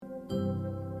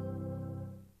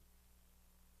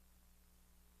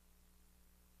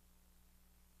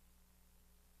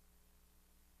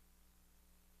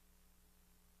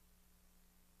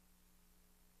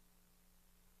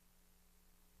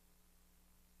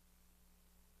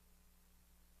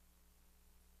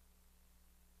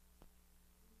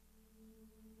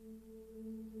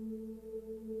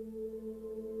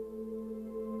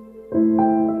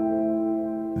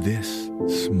This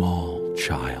small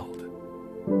child,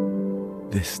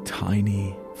 this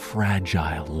tiny,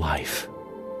 fragile life,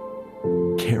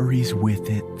 carries with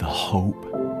it the hope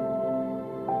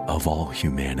of all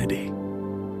humanity.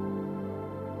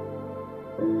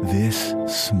 This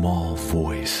small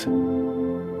voice,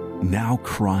 now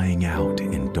crying out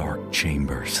in dark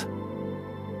chambers,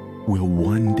 will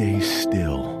one day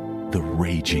still the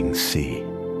raging sea,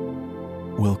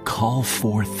 will call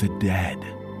forth the dead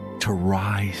to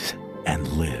rise and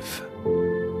live.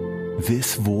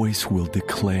 This voice will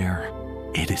declare,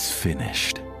 "It is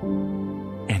finished,"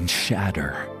 and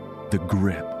shatter the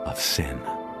grip of sin.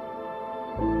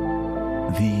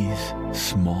 These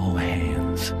small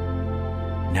hands,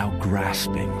 now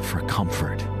grasping for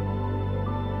comfort,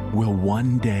 will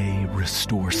one day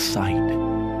restore sight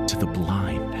to the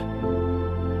blind,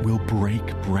 will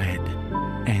break bread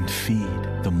and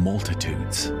feed the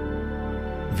multitudes.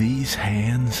 These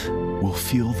hands will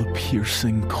feel the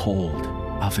piercing cold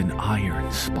of an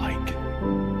iron spike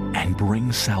and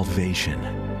bring salvation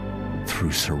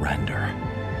through surrender.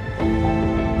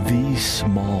 These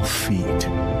small feet,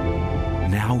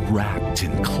 now wrapped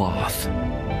in cloth,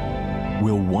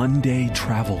 will one day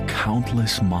travel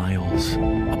countless miles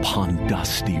upon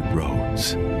dusty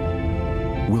roads,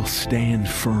 will stand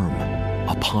firm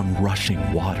upon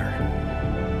rushing water.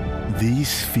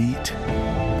 These feet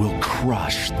will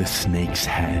crush the snake's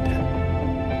head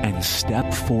and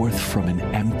step forth from an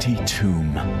empty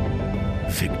tomb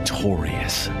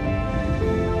victorious.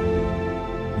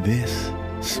 This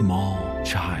small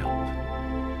child,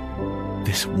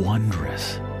 this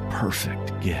wondrous,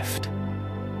 perfect gift,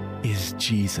 is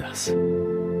Jesus,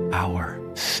 our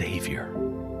Savior,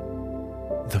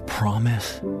 the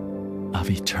promise of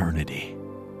eternity.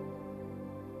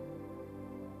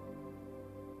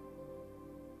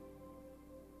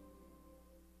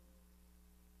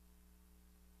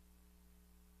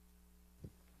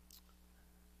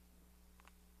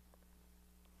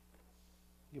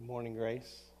 Good morning,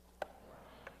 Grace.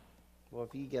 Well,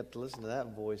 if you get to listen to that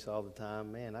voice all the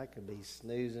time, man, I could be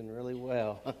snoozing really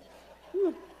well.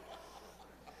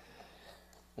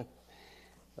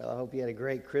 Well, I hope you had a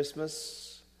great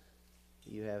Christmas.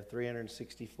 You have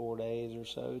 364 days or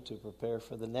so to prepare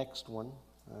for the next one,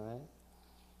 all right?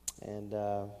 And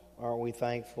aren't we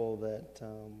thankful that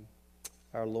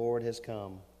our Lord has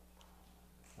come?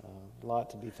 A lot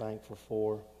to be thankful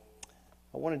for.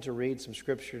 I wanted to read some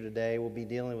scripture today. We'll be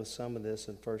dealing with some of this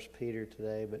in 1 Peter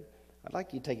today, but I'd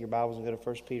like you to take your Bibles and go to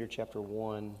 1 Peter chapter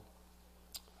 1.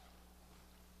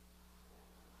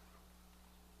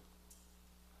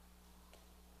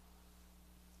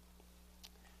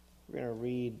 We're going to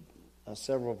read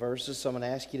several verses, so I'm going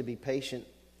to ask you to be patient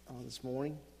this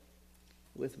morning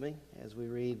with me as we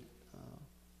read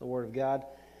the Word of God.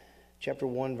 Chapter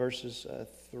 1, verses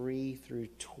 3 through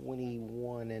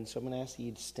 21. And so I'm going to ask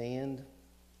you to stand.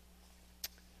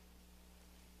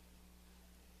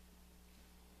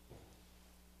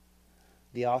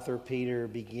 The author, Peter,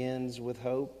 begins with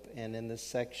hope, and in this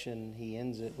section he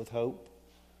ends it with hope.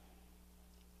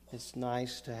 It's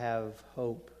nice to have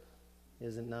hope,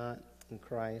 is it not, in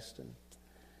Christ? And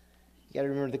you got to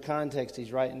remember the context.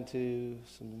 He's writing to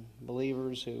some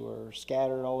believers who are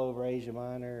scattered all over Asia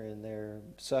Minor, and they're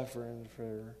suffering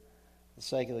for the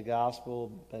sake of the gospel.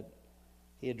 But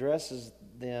he addresses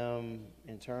them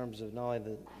in terms of not only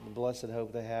the blessed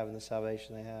hope they have and the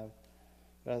salvation they have,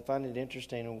 but I find it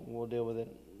interesting, and we'll deal with it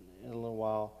in a little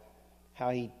while,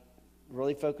 how he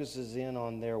really focuses in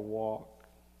on their walk.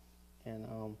 And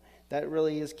that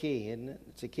really is key, isn't it?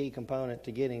 It's a key component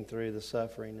to getting through the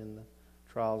suffering and the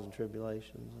trials and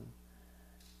tribulations. And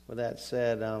with that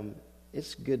said,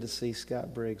 it's good to see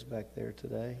Scott Briggs back there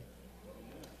today.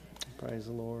 Praise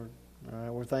the Lord. All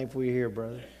right, we're thankful you're here,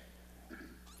 brother.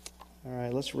 All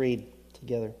right, let's read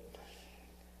together.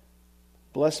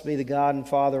 Blessed be the God and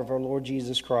Father of our Lord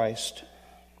Jesus Christ,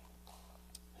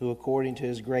 who according to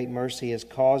his great mercy has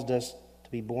caused us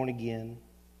to be born again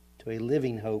to a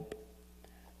living hope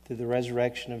through the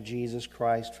resurrection of Jesus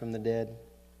Christ from the dead,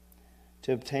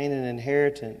 to obtain an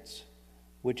inheritance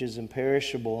which is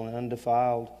imperishable and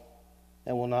undefiled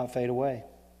and will not fade away,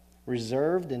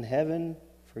 reserved in heaven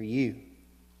for you,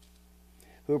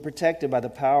 who are protected by the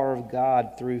power of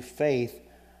God through faith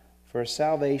for a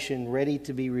salvation ready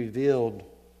to be revealed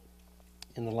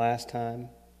in the last time.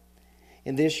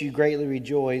 In this you greatly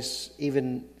rejoice,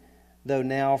 even though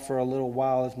now for a little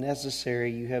while, if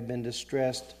necessary, you have been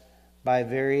distressed by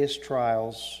various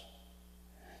trials,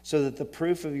 so that the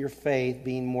proof of your faith,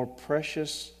 being more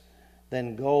precious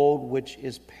than gold, which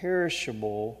is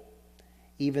perishable,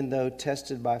 even though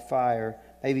tested by fire,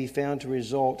 may be found to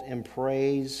result in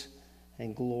praise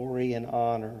and glory and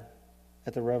honor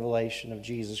at the revelation of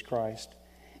Jesus Christ.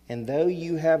 And though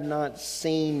you have not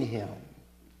seen him,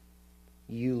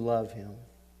 you love him.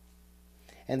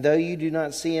 And though you do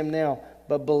not see him now,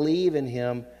 but believe in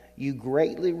him, you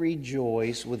greatly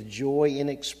rejoice with joy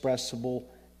inexpressible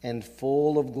and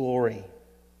full of glory,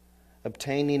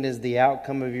 obtaining as the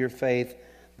outcome of your faith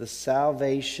the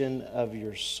salvation of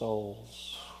your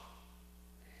souls.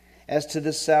 As to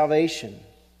this salvation,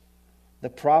 the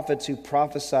prophets who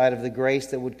prophesied of the grace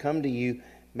that would come to you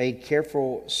made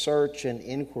careful search and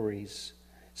inquiries,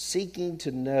 seeking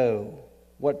to know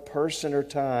what person or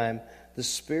time the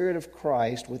Spirit of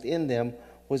Christ within them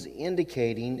was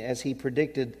indicating as he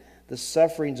predicted the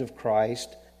sufferings of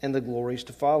Christ and the glories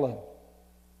to follow.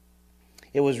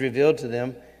 It was revealed to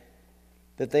them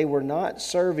that they were not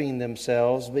serving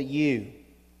themselves but you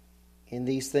in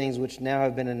these things which now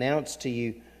have been announced to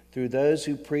you through those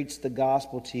who preach the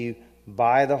gospel to you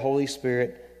by the Holy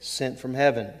Spirit sent from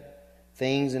heaven,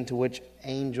 things into which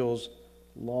angels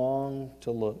long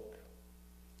to look.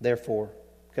 Therefore,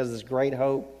 because of this great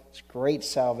hope, this great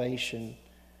salvation,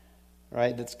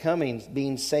 right, that's coming,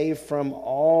 being saved from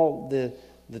all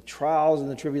the trials and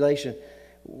the tribulation,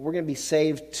 we're going to be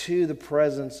saved to the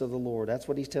presence of the Lord. That's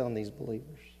what he's telling these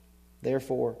believers.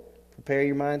 Therefore, prepare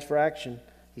your minds for action.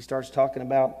 He starts talking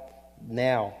about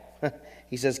now.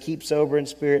 He says, keep sober in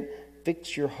spirit.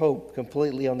 Fix your hope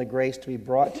completely on the grace to be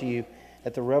brought to you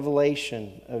at the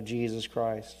revelation of Jesus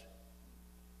Christ.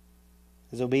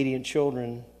 As obedient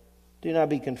children, do not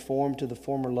be conformed to the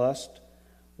former lust,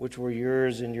 which were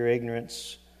yours in your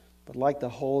ignorance, but like the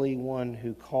Holy One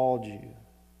who called you,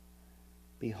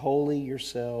 be holy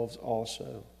yourselves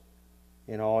also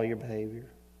in all your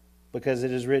behavior. Because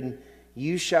it is written,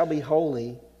 you shall be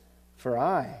holy, for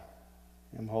I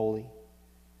am holy.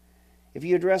 If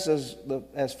you address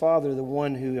as Father the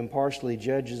one who impartially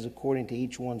judges according to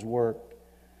each one's work,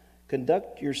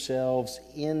 conduct yourselves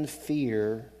in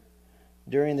fear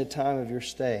during the time of your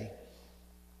stay,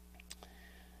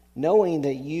 knowing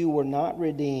that you were not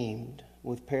redeemed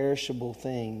with perishable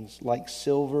things like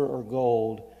silver or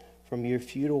gold from your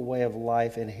futile way of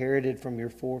life inherited from your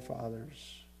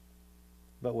forefathers,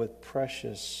 but with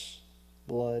precious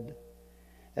blood,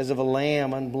 as of a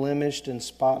lamb unblemished and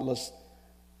spotless,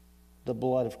 the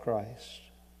blood of Christ.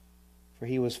 For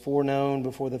he was foreknown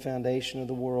before the foundation of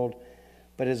the world,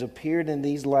 but has appeared in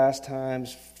these last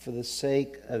times for the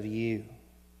sake of you,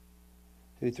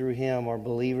 who through him are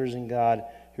believers in God,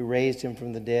 who raised him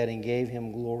from the dead and gave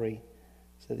him glory,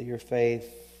 so that your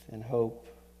faith and hope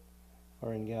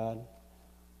are in God.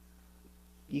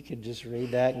 You could just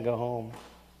read that and go home.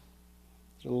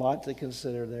 There's a lot to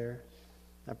consider there.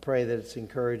 I pray that it's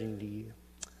encouraging to you.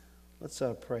 Let's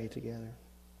pray together.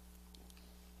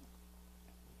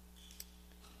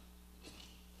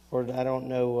 Lord, I don't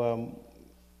know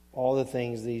all the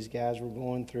things these guys were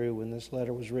going through when this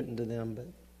letter was written to them, but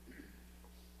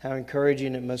how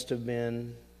encouraging it must have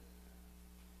been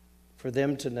for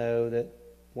them to know that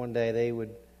one day they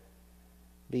would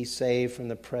be saved from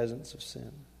the presence of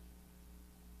sin.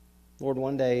 Lord,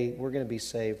 one day we're going to be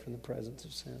saved from the presence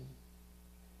of sin.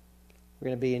 We're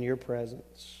going to be in your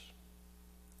presence.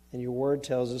 And your word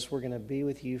tells us we're going to be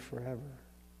with you forever.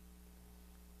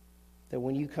 That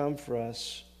when you come for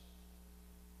us,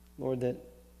 Lord, that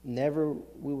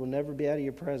we will never be out of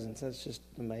your presence. That's just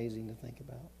amazing to think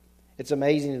about. It's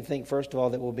amazing to think, first of all,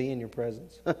 that we'll be in your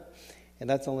presence. And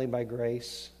that's only by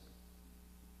grace.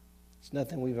 It's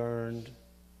nothing we've earned.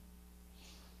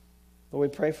 Lord,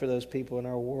 we pray for those people in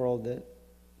our world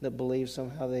that believe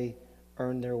somehow they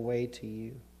earned their way to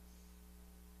you.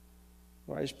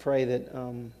 Lord, I just pray that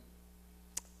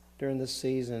during this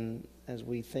season, as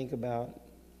we think about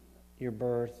your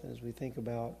birth, as we think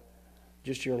about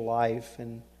just your life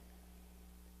and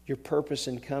your purpose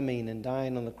in coming and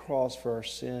dying on the cross for our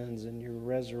sins and your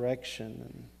resurrection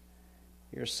and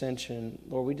your ascension,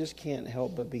 Lord, we just can't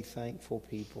help but be thankful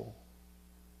people.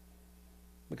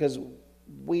 Because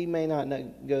we may not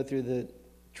go through the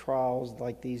trials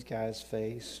like these guys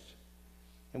faced,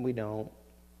 and we don't.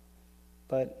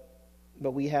 But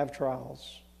we have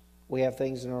trials. We have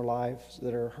things in our lives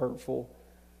that are hurtful.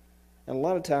 And a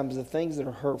lot of times the things that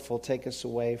are hurtful take us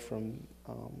away from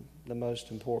the most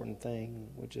important thing,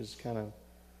 which is kind of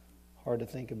hard to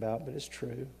think about, but it's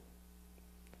true.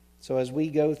 So as we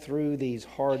go through these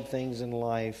hard things in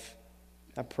life,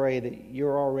 I pray that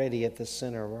you're already at the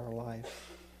center of our life.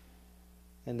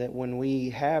 And that when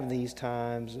we have these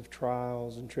times of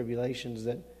trials and tribulations,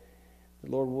 that the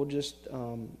Lord will just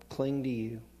cling to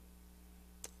you.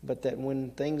 But that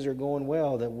when things are going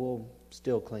well, that we'll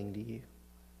still cling to you.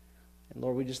 And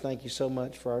Lord, we just thank you so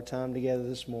much for our time together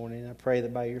this morning. I pray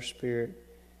that by your Spirit,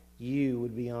 you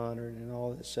would be honored in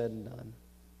all that's said and done.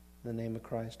 In the name of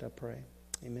Christ, I pray.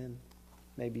 Amen. You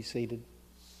may be seated.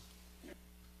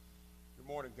 Good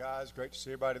morning, guys. Great to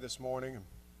see everybody this morning.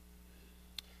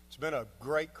 It's been a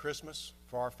great Christmas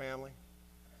for our family,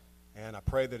 and I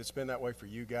pray that it's been that way for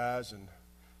you guys. And,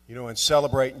 you know, in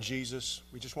celebrating Jesus,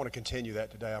 we just want to continue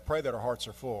that today. I pray that our hearts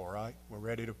are full, right? We're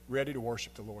ready to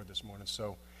worship the Lord this morning.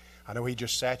 So I know he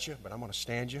just sat you, but I'm going to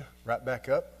stand you right back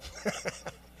up.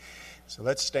 So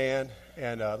let's stand,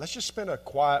 and let's just spend a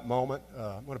quiet moment.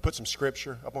 I'm going to put some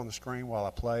scripture up on the screen while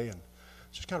I play, and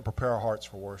just kind of prepare our hearts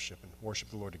for worship and worship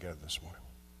the Lord together this morning.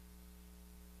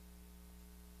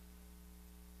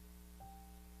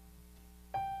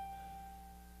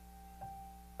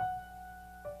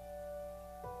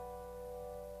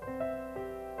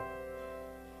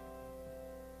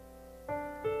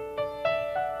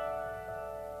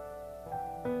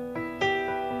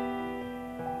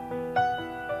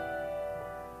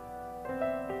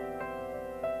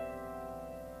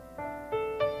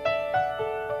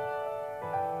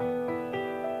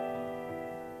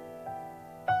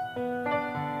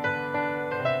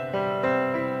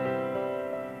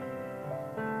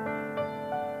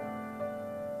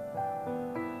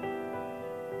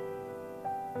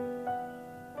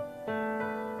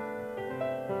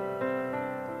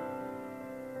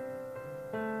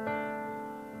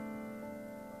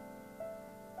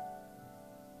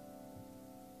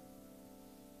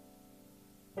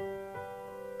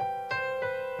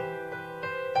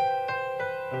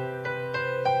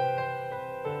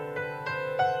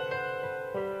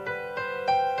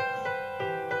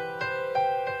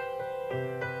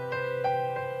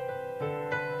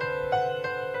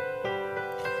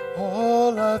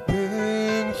 All I've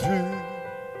been through,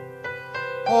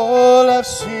 all I've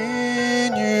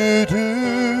seen you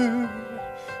do,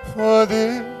 for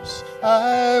this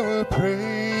I will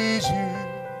praise you.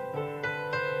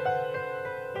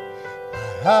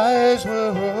 My eyes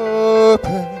were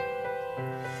open,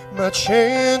 my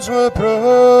chains were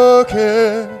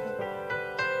broken,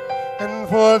 and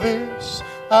for this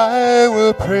I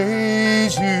will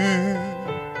praise you.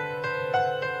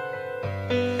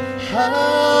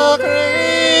 How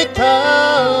great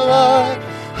thou art,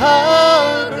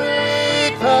 how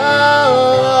great thou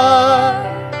art,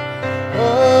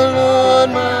 oh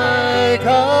Lord my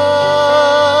God.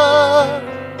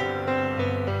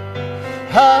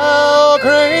 How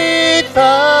great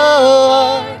thou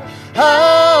art,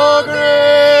 how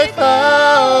great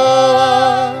thou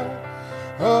art,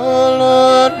 oh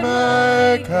Lord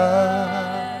my God.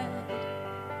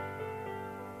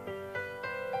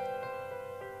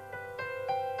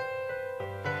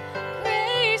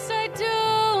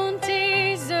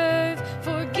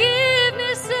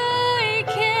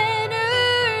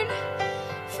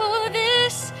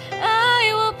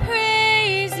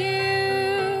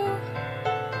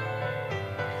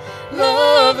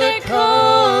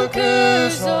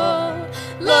 Conquers all,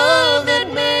 love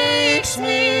that makes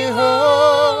me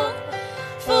whole.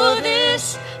 For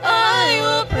this I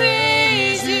will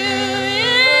praise you.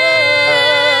 Yeah.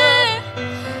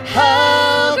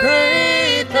 How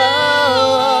great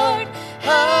thou art,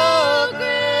 how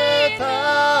great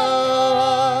thou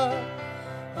art,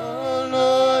 oh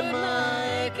Lord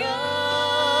my God.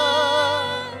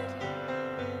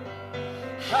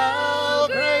 How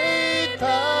great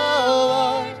thou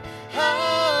art,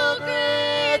 how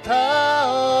great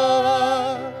thou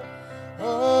art,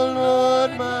 oh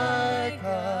Lord my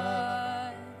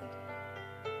God.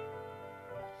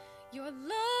 Your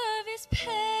love is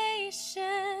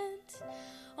patient,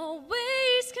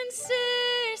 always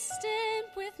consistent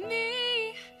with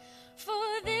me.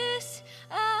 For this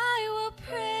I will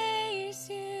praise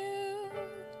you.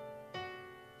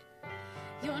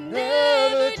 You're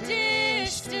never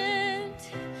distant,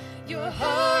 your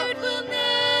heart will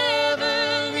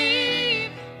never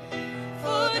leave.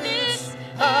 For this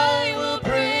I will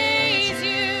praise you.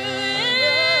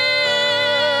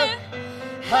 Yeah.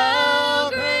 How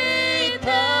great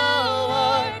thou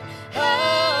art,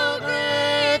 how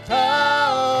great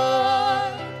thou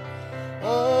art,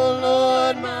 oh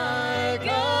Lord my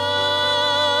God.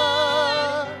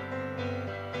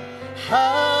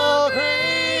 How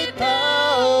great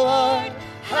thou art,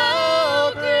 how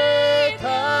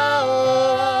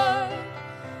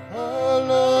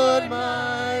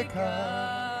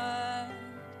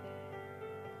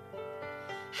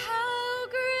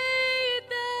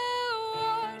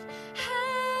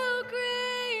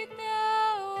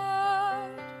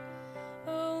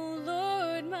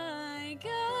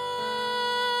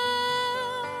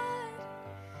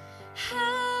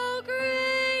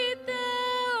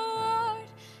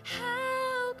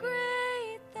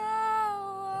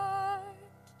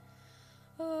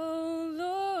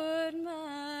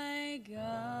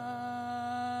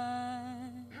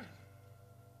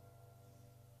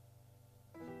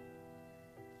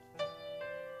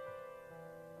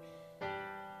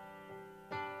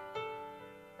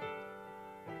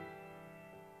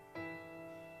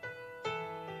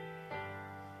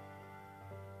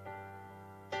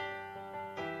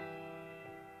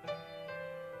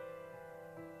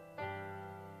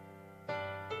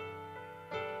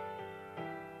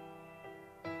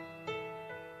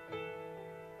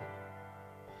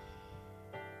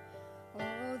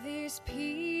his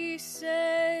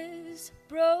pieces,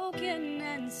 broken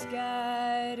and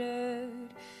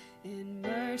scattered, in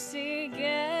mercy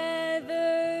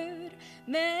gathered,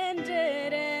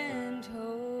 mended and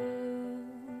whole,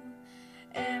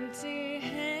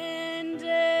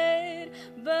 empty-handed,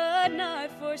 but not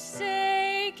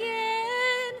forsaken.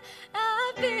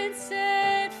 I've been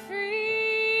set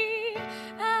free.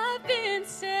 I've been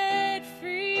set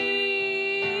free.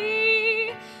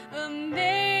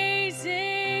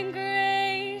 Amazing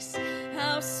grace,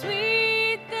 how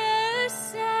sweet the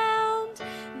sound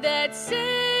that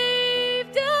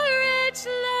saved a wretch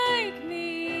like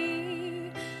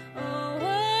me.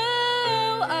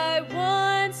 Oh, I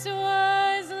once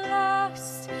was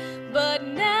lost, but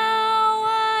now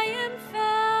I am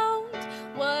found.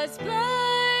 Was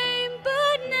blind,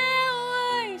 but now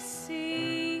I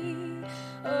see.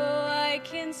 Oh, I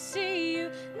can see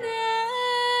you now.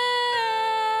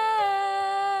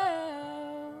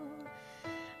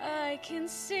 I can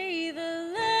see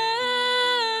the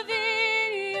love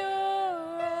in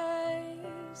your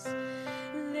eyes,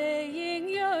 laying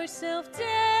yourself down,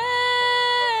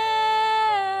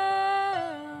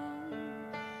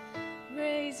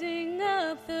 raising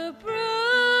up the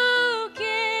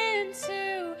broken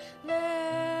to life.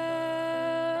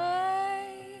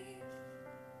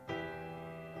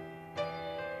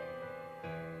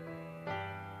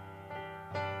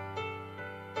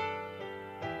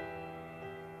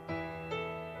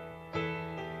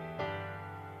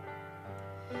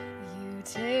 You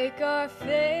take our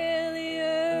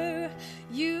failure,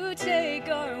 you take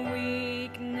our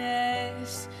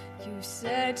weakness, you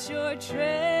set your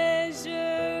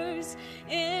treasures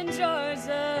in jars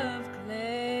of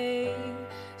clay.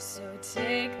 So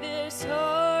take this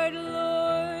heart,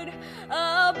 Lord,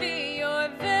 I'll be your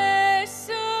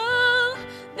vessel,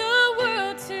 the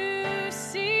world to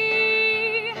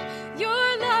see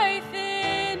your life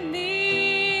in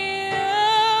me.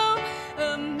 Oh,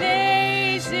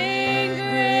 amazing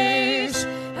grace,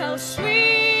 how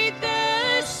sweet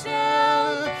the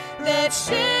sound that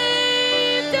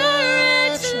saved a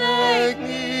wretch like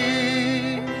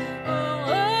me.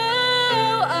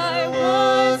 Oh, I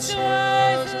once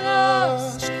was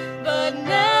lost, but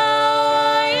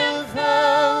now I am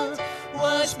found.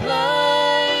 Was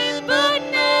blind, but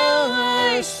now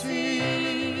I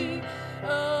see.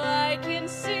 Oh, I can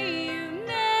see you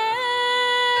now.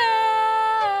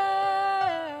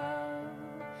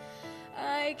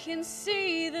 I can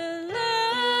see the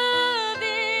love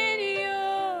in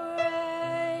your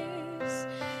eyes,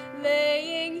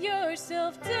 laying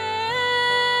yourself down,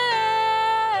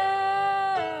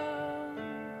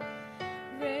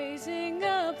 raising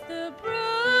up the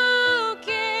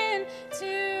broken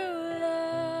to life.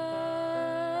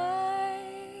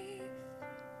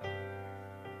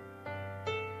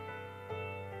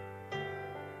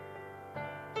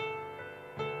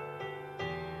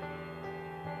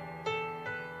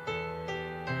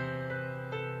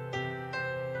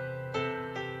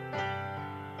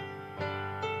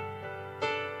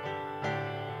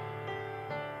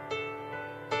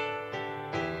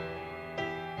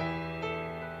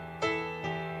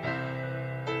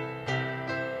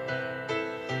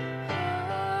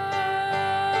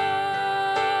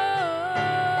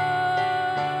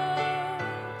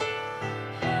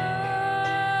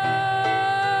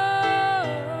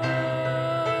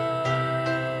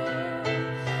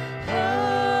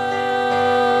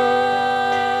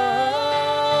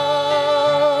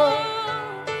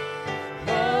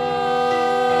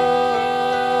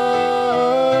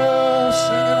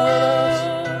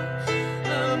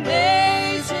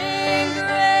 Amazing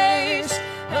grace,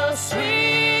 how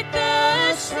sweet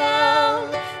the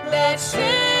sound that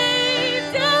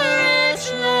saved a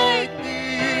wretch like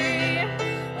me.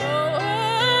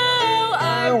 Oh,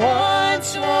 I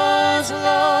once was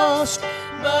lost,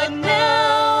 but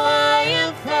now I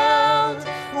am found.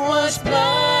 Was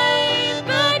blind,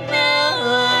 but now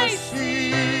I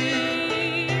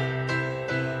see.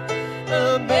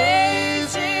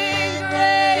 Amazing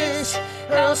grace,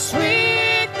 how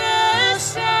sweet the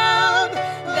sound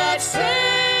that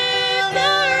saved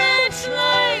a wretch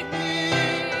like me.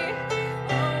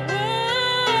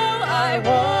 Oh, I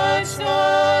once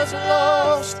was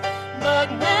lost,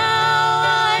 but now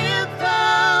I am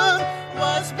found.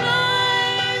 Was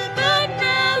blind, but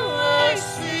now I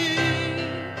see.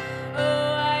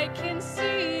 Oh, I can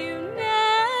see you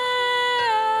now.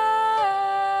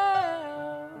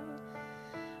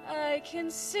 I can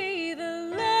see the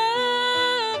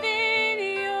love in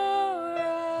your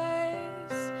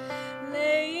eyes,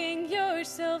 laying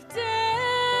yourself down,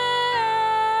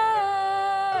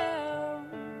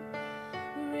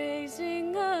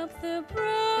 raising up the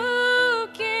broken.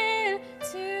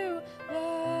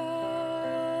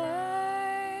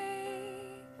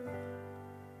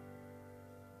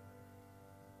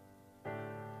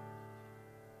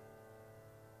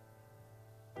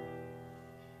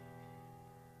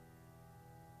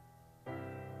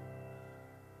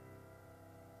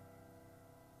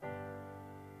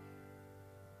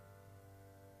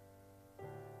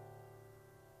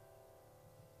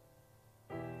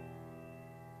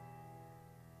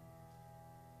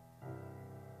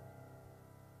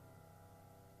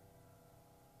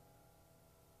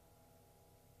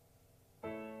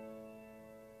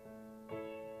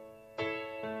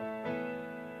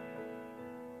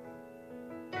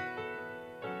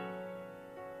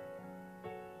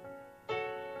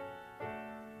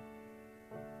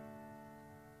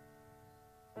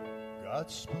 God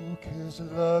spoke his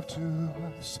love to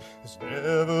us as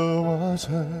never was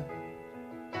heard.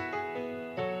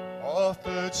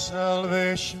 Offered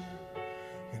salvation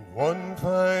in one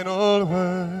final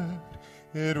word.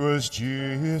 It was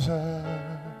Jesus.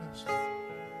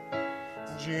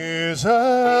 Jesus.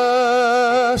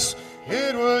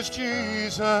 It was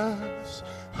Jesus,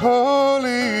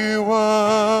 Holy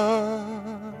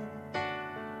One.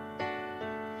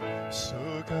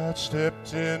 So God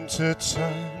stepped into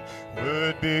time,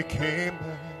 Word became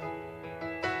man.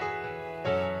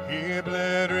 He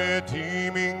bled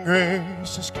redeeming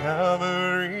grace as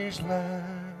Calvary's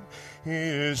Lamb. He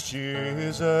is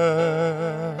Jesus.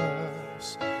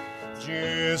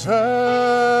 Jesus,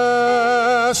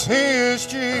 He is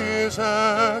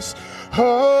Jesus,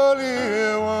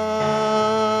 Holy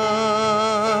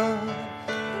One.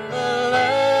 The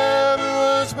Lamb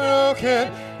was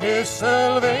broken, His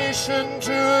salvation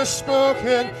to us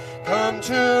spoken, come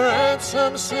to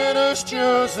ransom sinners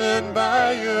chosen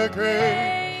by your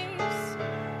grace.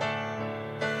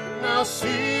 Now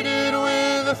seated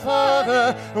with the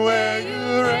Father, where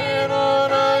you reign on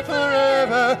high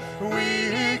forever,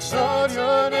 we exalt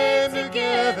your name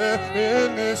together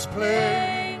in this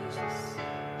place.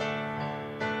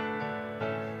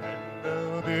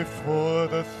 Before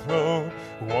the throne,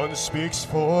 one speaks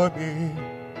for me.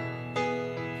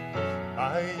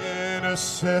 My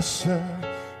intercessor,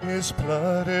 his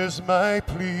blood is my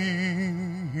plea.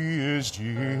 He is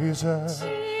Jesus.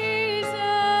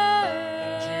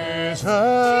 Jesus,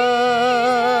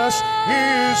 He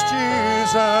is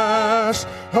Jesus,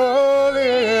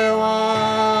 Holy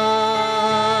One.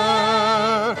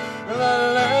 The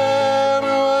Lamb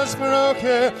was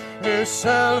broken, His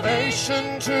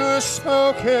salvation to us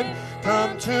spoken,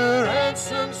 come to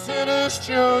ransom sinners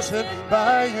chosen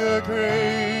by your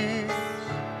grace.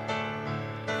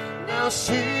 Now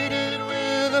seated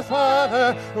with the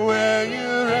Father, where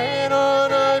you reign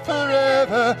on high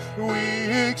forever,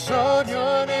 we exalt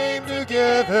your name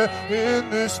together in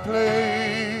this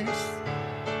place.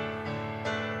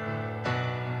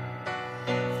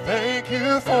 Thank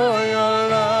you for your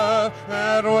love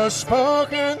that was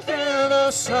spoken through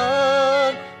the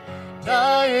Son,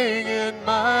 dying in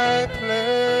my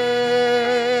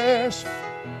place.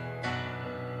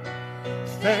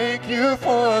 Thank you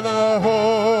for the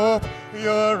hope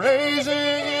you're raising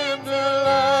into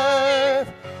life,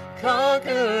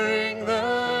 conquering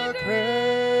the grave.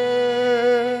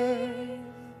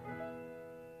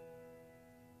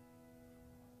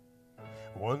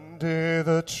 One day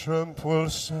the trump will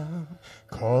sound,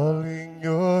 calling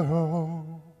your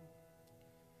own,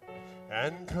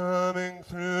 and coming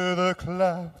through the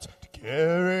clouds to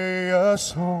carry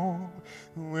us home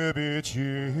will be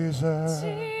Jesus.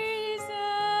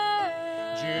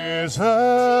 Jesus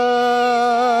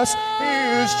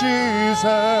is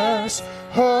Jesus,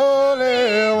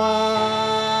 Holy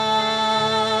One.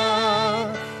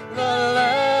 The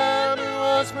Lamb who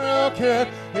was broken,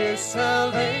 His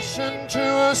salvation to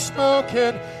us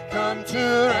spoken, come to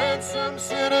ransom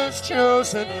sinners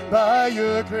chosen by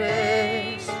your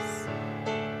grace.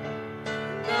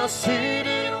 Now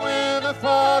seated with the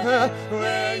Father,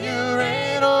 where you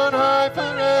reign on high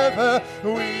forever,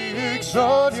 we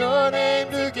exalt your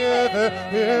name together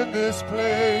in this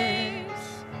place.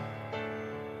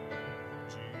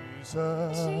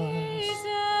 Jesus,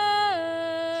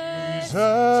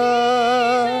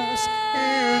 Jesus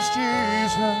is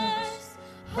Jesus,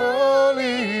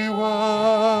 Holy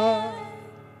One.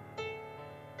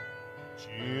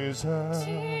 Jesus,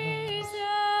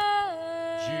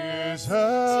 Jesus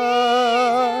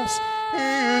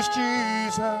is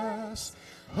Jesus,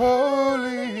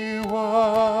 Holy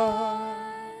One.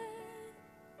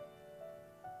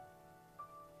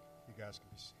 You guys can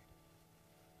be seated.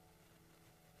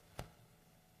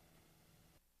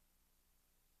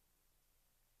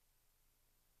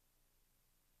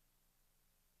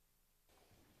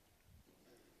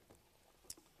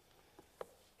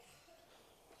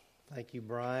 Thank you,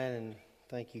 Brian, and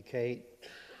thank you, Kate.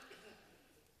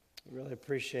 Really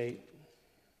appreciate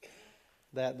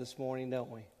that this morning, don't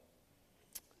we?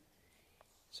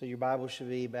 So your Bible should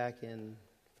be back in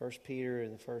 1 Peter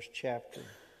in the first chapter.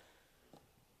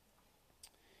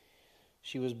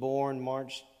 She was born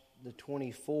March the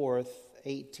 24th,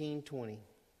 1820.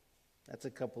 That's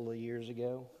a couple of years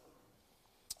ago.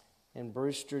 In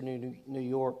Brewster, New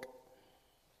York.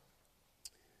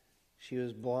 She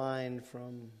was blind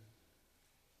from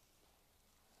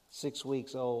 6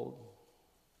 weeks old.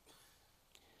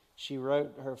 She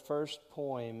wrote her first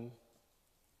poem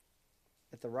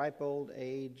at the ripe old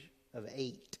age of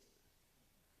 8.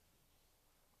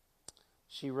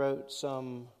 She wrote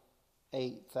some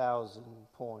 8,000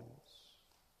 points,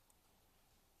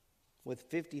 with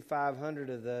 5,500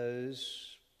 of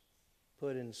those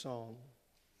put in song.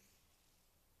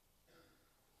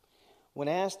 When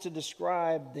asked to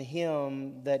describe the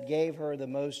hymn that gave her the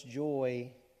most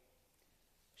joy,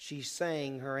 she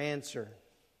sang her answer,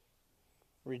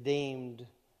 "Redeemed,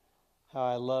 how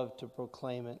I love to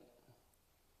proclaim it,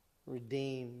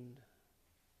 redeemed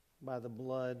by the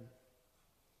blood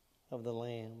of the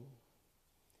Lamb."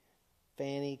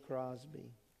 Fanny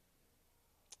Crosby.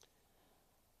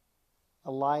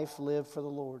 A life lived for the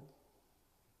Lord.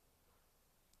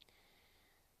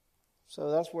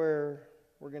 So that's where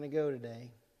we're going to go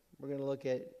today. We're going to look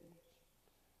at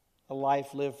a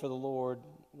life lived for the Lord,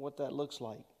 what that looks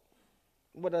like.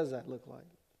 What does that look like?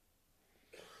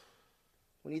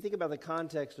 When you think about the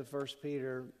context of 1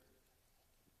 Peter,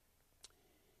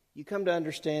 you come to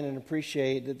understand and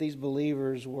appreciate that these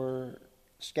believers were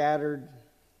scattered,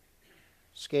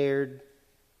 scared,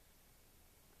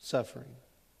 suffering.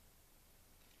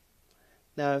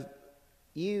 Now, if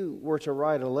you were to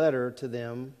write a letter to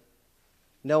them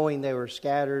knowing they were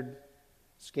scattered,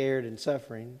 scared, and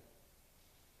suffering,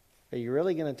 are you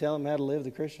really going to tell them how to live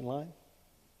the Christian life?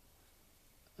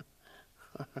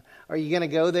 Are you going to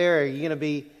go there? Are you going to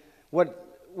be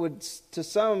what would to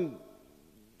some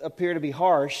appear to be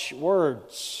harsh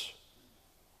words?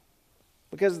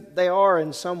 Because they are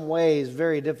in some ways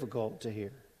very difficult to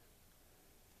hear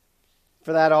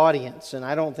for that audience. And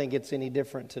I don't think it's any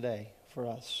different today for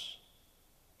us.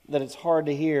 That it's hard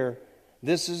to hear,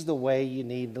 this is the way you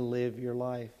need to live your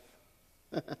life.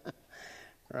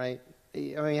 Right? I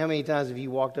mean, how many times have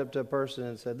you walked up to a person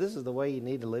and said, this is the way you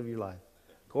need to live your life,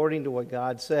 according to what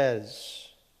God says?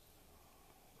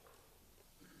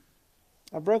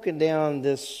 I've broken down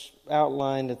this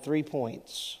outline to 3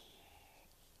 points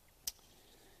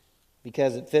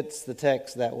because it fits the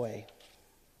text that way.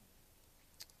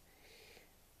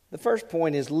 The first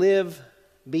point is live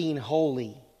being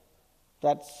holy.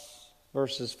 That's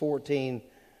verses 14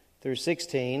 through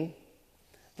 16.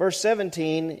 Verse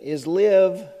 17 is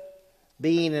live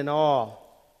being in awe.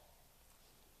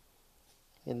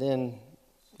 And then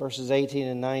verses 18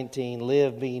 and 19,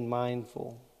 live being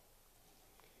mindful.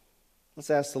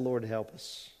 Let's ask the Lord to help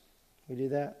us. Can we do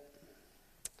that?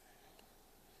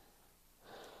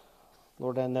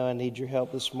 Lord, I know I need your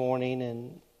help this morning,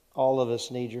 and all of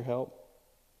us need your help.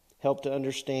 Help to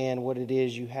understand what it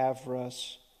is you have for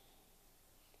us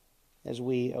as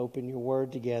we open your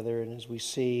word together and as we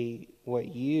see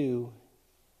what you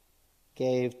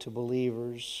gave to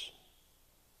believers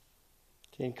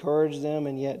to encourage them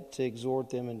and yet to exhort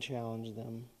them and challenge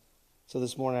them. So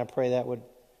this morning I pray that would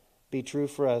be true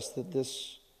for us, that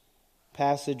this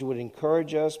passage would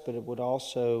encourage us, but it would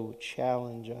also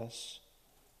challenge us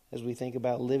as we think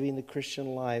about living the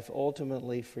Christian life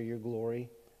ultimately for your glory.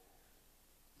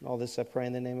 And all this I pray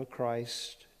in the name of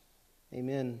Christ.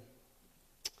 Amen.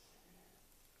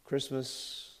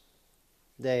 Christmas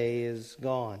Day is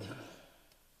gone.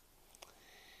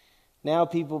 Now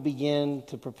people begin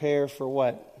to prepare for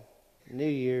what? New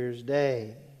Year's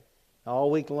Day. All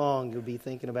week long you'll be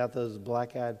thinking about those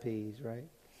black-eyed peas, right?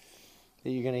 That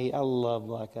you're going to eat. I love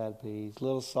black-eyed peas.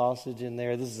 Little sausage in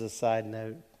there. This is a side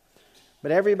note.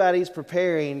 But everybody's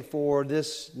preparing for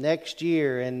this next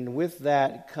year, and with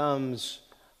that comes,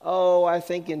 I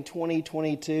think in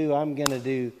 2022 I'm going to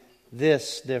do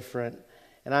this different,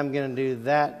 and I'm going to do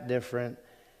that different.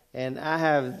 And I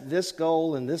have this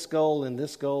goal and this goal and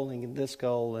this goal and this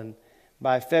goal. And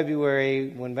by February,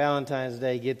 when Valentine's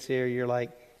Day gets here, you're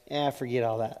like, forget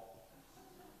all that.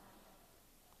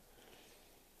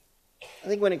 I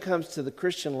think when it comes to the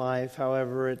Christian life,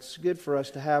 however, it's good for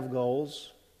us to have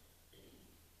goals.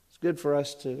 It's good for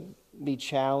us to be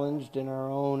challenged in our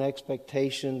own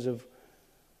expectations of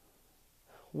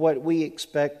what we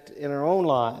expect in our own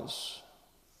lives.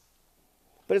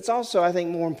 But it's also, I think,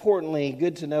 more importantly,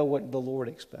 good to know what the Lord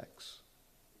expects.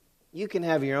 You can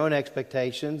have your own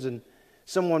expectations, and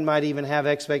someone might even have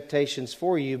expectations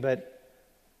for you, but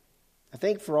I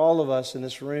think for all of us in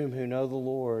this room who know the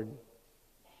Lord,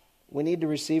 we need to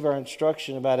receive our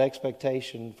instruction about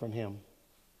expectation from Him.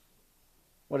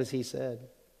 What has He said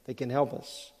that can help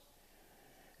us?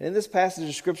 And in this passage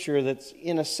of Scripture that's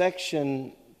in a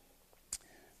section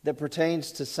that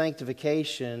pertains to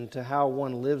sanctification, to how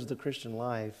one lives the Christian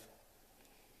life,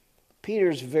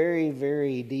 Peter's very,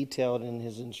 very detailed in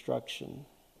his instruction.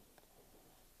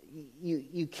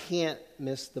 You can't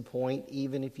miss the point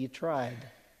even if you tried.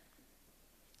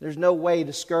 There's no way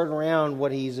to skirt around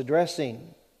what he's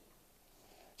addressing.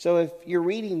 So if you're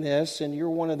reading this and you're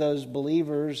one of those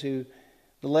believers who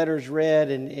the letter's read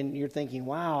and you're thinking,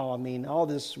 wow, I mean, all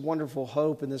this wonderful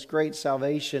hope and this great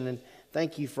salvation, and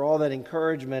thank you for all that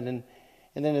encouragement.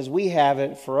 And then as we have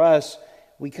it for us,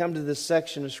 we come to this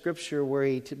section of Scripture where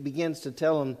he begins to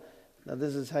tell them, now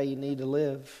this is how you need to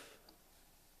live.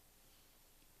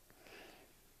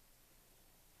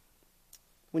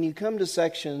 When you come to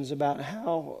sections about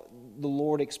how the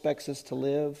Lord expects us to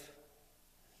live,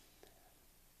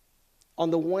 on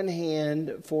the one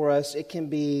hand, for us, it can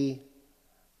be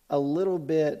a little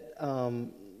bit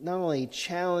not only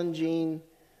challenging,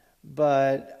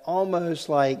 but almost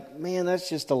like, man, that's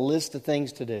just a list of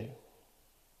things to do.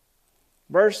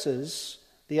 Versus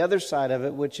the other side of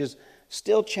it, which is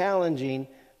still challenging,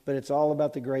 but it's all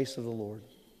about the grace of the Lord.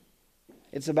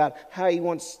 It's about how He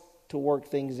wants to work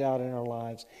things out in our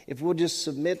lives. If we'll just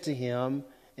submit to Him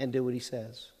and do what He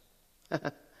says,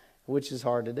 which is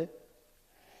hard to do.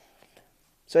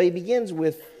 So He begins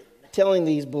with telling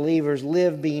these believers,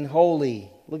 live being holy.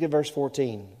 Look at verse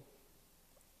 14.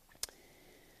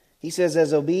 He says,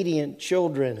 as obedient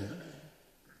children.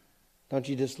 Don't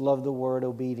you just love the word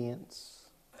obedience?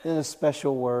 Isn't it a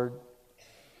special word?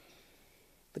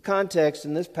 The context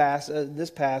in this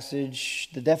passage,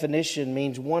 the definition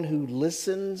means one who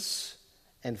listens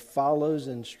and follows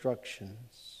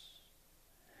instructions.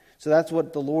 So that's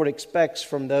what the Lord expects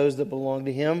from those that belong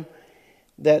to Him,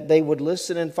 that they would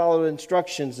listen and follow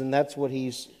instructions, and that's what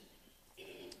He's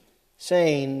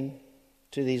saying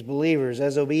to these believers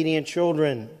as obedient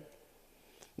children.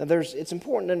 Now it's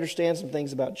important to understand some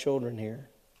things about children here.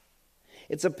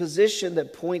 It's a position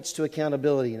that points to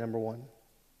accountability, number one.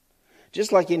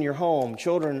 Just like in your home,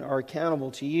 children are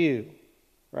accountable to you,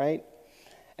 right?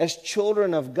 As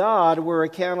children of God, we're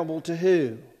accountable to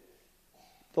who?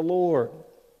 The Lord.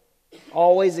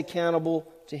 Always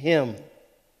accountable to Him.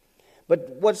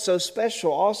 But what's so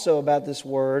special also about this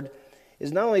word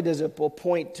is not only does it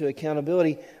point to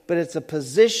accountability, but it's a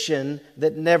position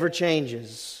that never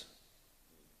changes.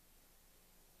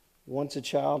 Once a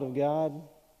child of God,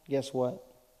 guess what?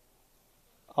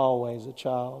 Always a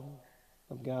child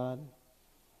of God.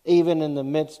 Even in the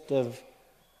midst of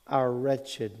our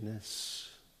wretchedness.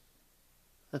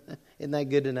 Isn't that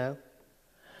good to know?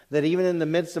 That even in the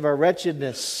midst of our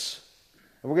wretchedness,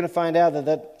 and we're going to find out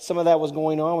that some of that was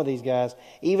going on with these guys.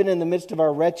 Even in the midst of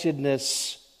our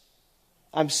wretchedness,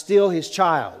 I'm still His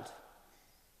child.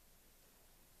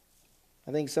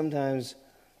 I think sometimes,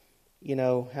 you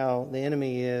know, how the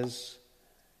enemy is,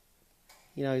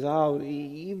 you know, he's, oh,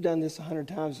 you've done this 100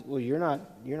 times. Well, you're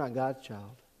not God's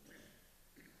child.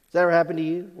 Has that ever happened to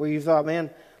you? Where you thought, man,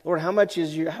 Lord,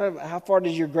 how far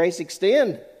does your grace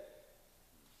extend?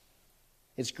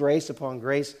 It's grace upon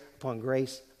grace upon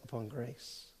grace upon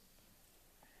grace.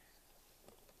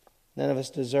 None of us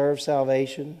deserve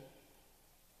salvation.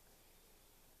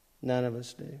 None of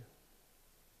us do.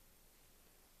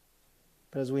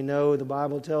 But as we know, the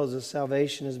Bible tells us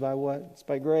salvation is by what? It's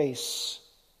by grace.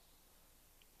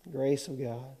 Grace of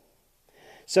God.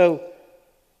 So,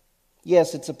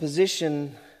 yes, it's a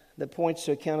position that points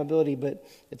to accountability, but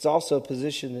it's also a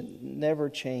position that never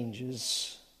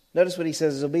changes. Notice what he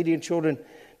says, as obedient children,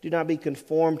 do not be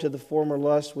conformed to the former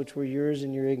lusts which were yours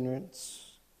in your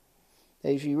ignorance.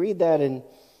 If you read that in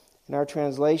our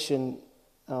translation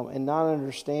and not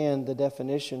understand the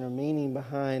definition or meaning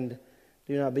behind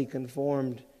do not be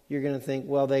conformed, you're going to think,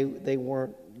 well, they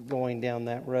weren't going down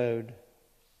that road.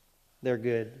 They're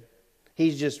good.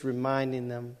 He's just reminding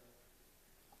them.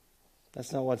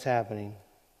 That's not what's happening.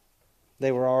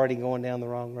 They were already going down the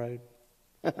wrong road.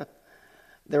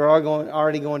 They were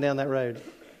already going down that road.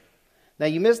 Now,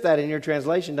 you missed that in your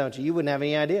translation, don't you? You wouldn't have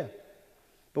any idea.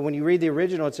 But when you read the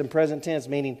original, it's in present tense,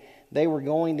 meaning they were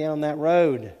going down that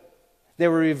road. They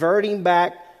were reverting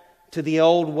back to the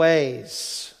old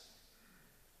ways.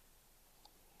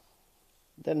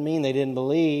 Doesn't mean they didn't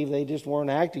believe. They just weren't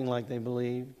acting like they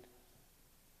believed.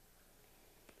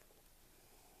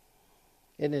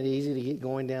 Isn't it easy to get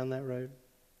going down that road?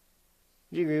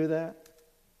 Do you agree with that?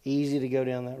 Easy to go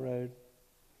down that road.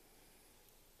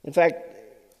 In fact,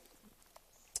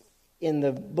 in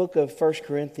the book of 1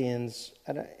 Corinthians,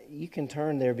 you can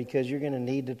turn there because you're going to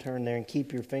need to turn there and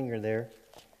keep your finger there.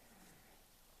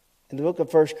 In the book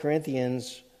of 1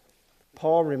 Corinthians,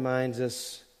 Paul reminds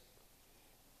us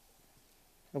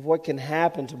of what can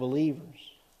happen to believers.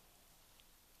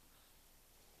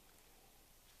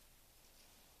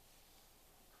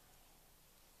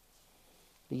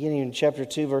 Beginning in chapter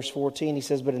 2, verse 14, he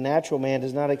says, but a natural man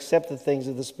does not accept the things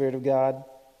of the Spirit of God,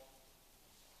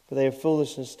 for they are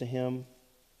foolishness to him.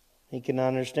 He cannot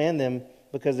understand them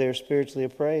because they are spiritually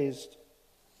appraised.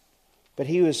 But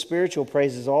he who is spiritual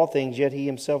praises all things, yet he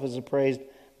himself is appraised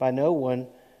by no one.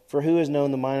 For who has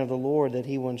known the mind of the Lord that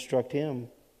he will instruct him?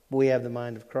 We have the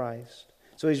mind of Christ.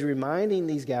 So he's reminding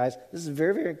these guys, this is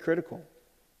very, very critical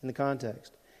in the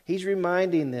context. He's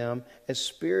reminding them as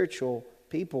spiritual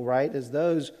people, right? As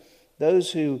those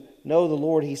who know the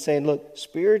Lord, he's saying, look,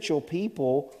 spiritual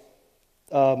people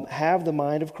have the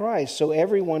mind of Christ. So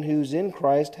everyone who's in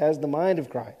Christ has the mind of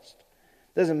Christ.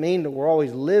 Doesn't mean that we're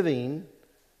always living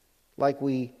like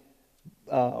we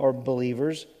are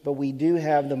believers, but we do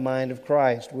have the mind of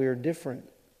Christ. We are different.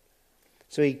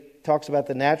 So he talks about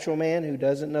the natural man who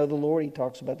doesn't know the Lord. He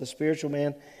talks about the spiritual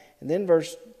man. And then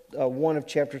verse 1 of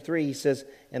chapter 3, he says,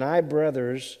 and I,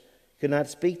 brothers, could not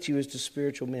speak to you as to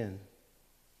spiritual men.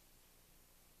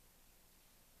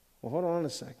 Well, hold on a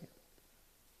second.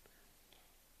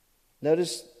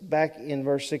 Notice back in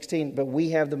verse 16, but we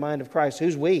have the mind of Christ.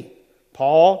 Who's we?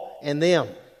 Paul and them.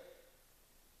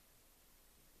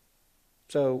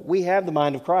 So we have the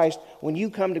mind of Christ. When you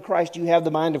come to Christ, you have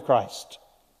the mind of Christ.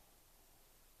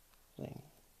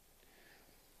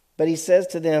 But he says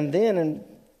to them then in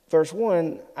verse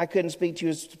 1, I couldn't speak to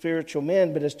you as spiritual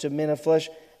men, but as to men of flesh,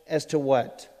 as to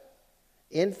what?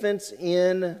 Infants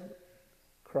in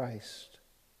Christ.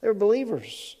 They're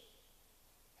believers.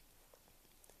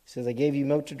 He says, I gave you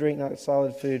milk to drink, not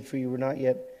solid food, for you were not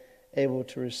yet able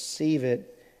to receive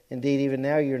it. Indeed, even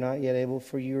now you're not yet able,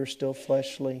 for you are still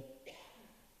fleshly.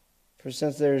 For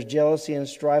since there is jealousy and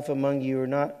strife among you,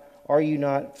 are you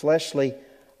not fleshly?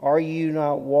 Are you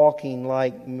not walking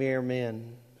like mere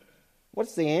men?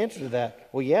 What's the answer to that?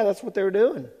 Well, yeah, that's what they were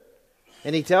doing.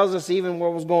 And he tells us even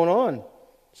what was going on.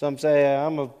 Some say,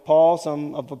 I'm of Paul,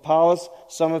 some of Apollos,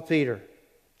 some of Peter.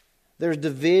 There's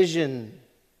division.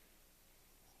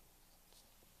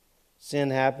 Sin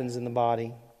happens in the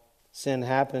body. Sin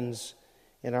happens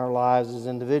in our lives as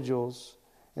individuals.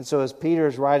 And so as Peter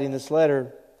is writing this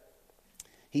letter,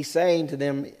 he's saying to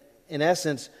them, in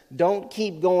essence, don't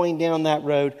keep going down that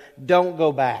road. Don't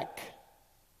go back.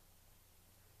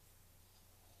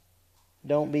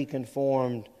 Don't be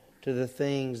conformed to the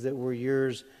things that were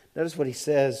yours. Notice what he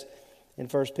says in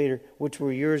 1 Peter, which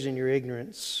were yours in your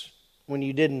ignorance when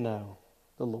you didn't know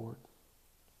the Lord.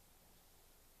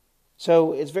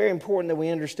 So it's very important that we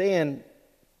understand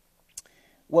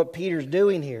what Peter's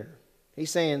doing here.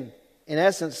 He's saying, in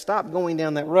essence, stop going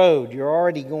down that road. You're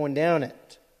already going down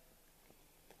it.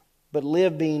 But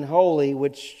live being holy,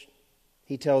 which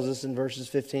he tells us in verses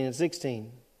 15 and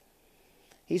 16.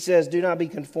 He says, do not be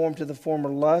conformed to the former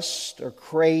lust or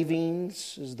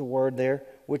cravings, is the word there,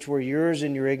 which were yours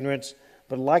in your ignorance,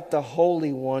 but like the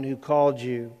Holy One who called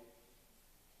you.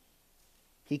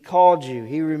 He called you.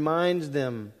 He reminds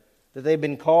them that they've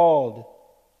been called.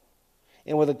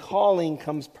 And with a calling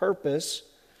comes purpose,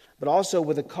 but also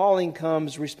with a calling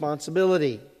comes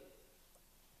responsibility.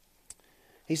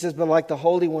 He says, but like the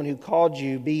Holy One who called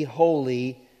you, be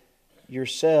holy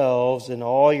yourselves in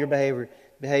all your behavior.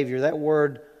 That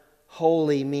word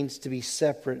holy means to be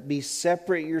separate. Be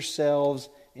separate yourselves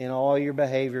in all your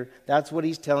behavior. That's what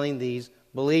he's telling these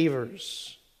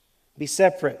believers. Be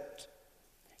separate.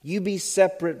 You be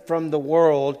separate from the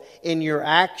world in your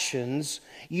actions.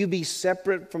 You be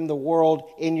separate from the world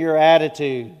in your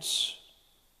attitudes.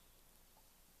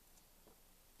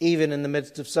 Even in the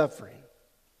midst of suffering.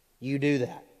 You do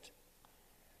that.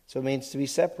 So it means to be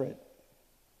separate.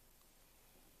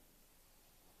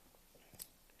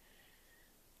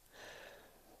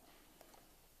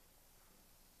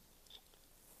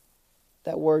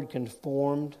 That word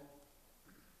conformed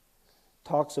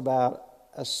talks about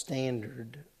a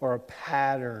standard or a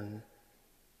pattern.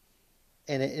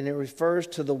 And it refers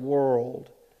to the world.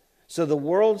 So the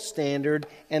world's standard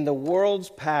and the world's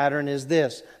pattern is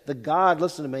this. The God,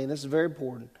 listen to me, and this is very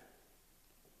important.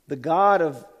 The God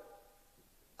of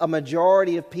a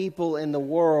majority of people in the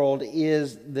world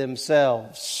is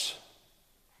themselves.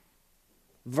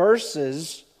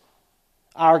 Versus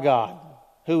our God,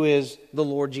 who is the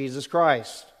Lord Jesus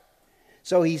Christ.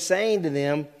 So he's saying to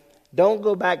them, don't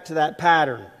go back to that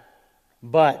pattern.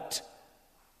 But,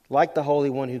 like the Holy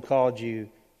One who called you,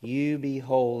 you be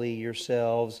holy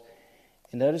yourselves.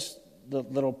 And notice the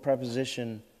little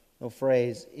preposition or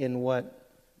phrase, in what?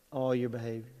 All your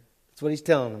behavior. That's what he's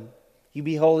telling them. You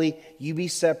be holy, you be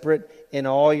separate in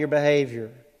all your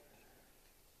behavior.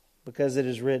 Because it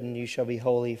is written, you shall be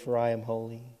holy, for I am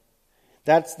holy.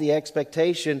 That's the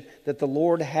expectation that the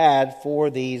Lord had for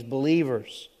these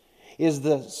believers. Is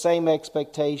the same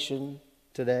expectation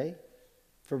today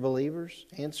for believers?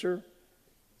 Answer?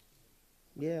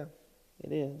 Yeah,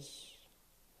 it is.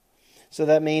 So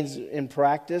that means in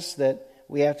practice that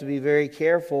we have to be very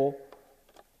careful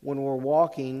when we're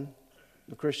walking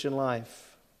the Christian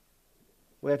life.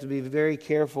 We have to be very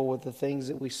careful with the things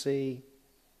that we see,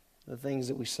 the things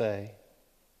that we say.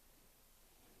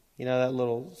 You know that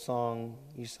little song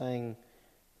you sang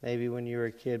maybe when you were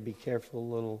a kid, be careful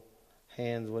little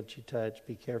hands what you touch,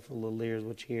 be careful little ears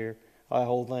what you hear, that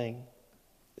whole thing.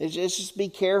 It's just be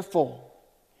careful.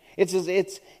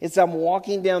 It's I'm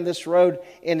walking down this road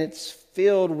and it's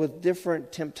filled with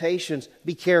different temptations.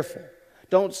 Be careful.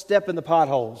 Don't step in the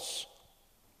potholes.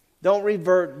 Don't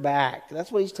revert back.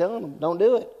 That's what he's telling them. Don't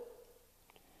do it.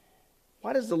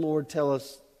 Why does the Lord tell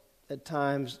us at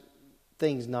times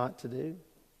things not to do?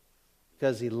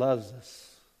 Because he loves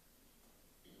us.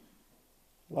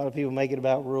 A lot of people make it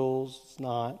about rules. It's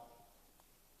not.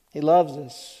 He loves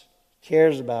us.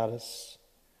 Cares about us.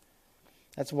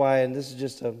 That's why, and this is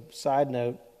just a side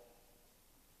note,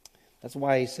 that's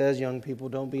why he says, young people,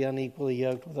 don't be unequally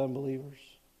yoked with unbelievers.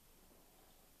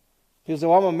 People say,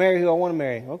 well, I'm going to marry who I want to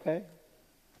marry. Okay.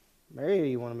 Marry who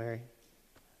you want to marry.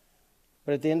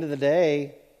 But at the end of the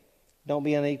day, don't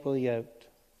be unequally yoked.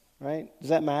 Right? Does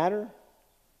that matter?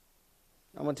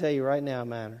 I'm going to tell you right now it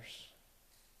matters.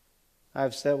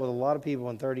 I've sat with a lot of people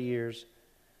in 30 years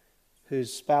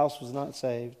whose spouse was not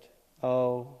saved.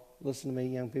 Oh, listen to me,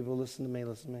 young people, listen to me.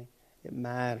 It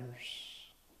matters.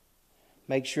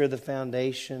 Make sure the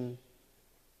foundation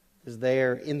is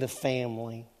there in the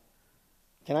family.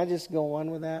 Can I just go on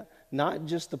with that? Not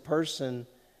just the person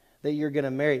that you're going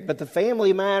to marry, but the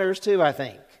family matters too, I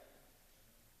think.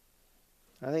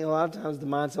 I think a lot of times the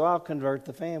mind says, I'll convert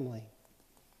the family.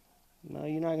 No,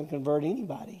 you're not going to convert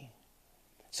anybody.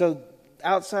 So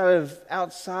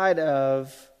outside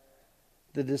of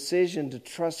the decision to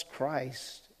trust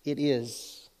Christ, it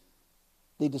is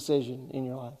the decision in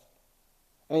your life.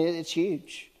 I mean, it's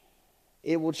huge.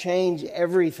 It will change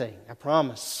everything, I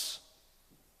promise.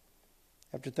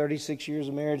 After 36 years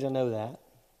of marriage, I know that.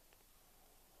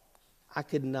 I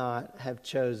could not have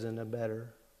chosen a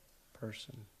better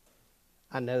person.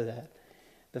 I know that.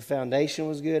 The foundation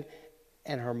was good,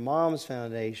 and her mom's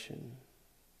foundation,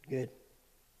 good.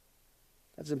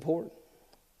 That's important.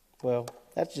 Well,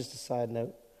 that's just a side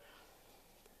note.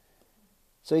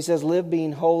 So he says, live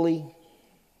being holy.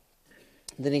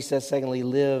 Then he says, secondly,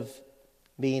 live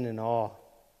being in awe.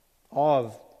 Awe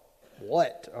of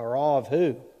what? Or awe of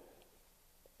who?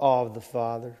 Awe of the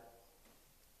Father.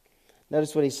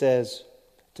 Notice what he says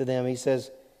to them. He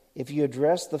says, if you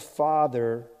address the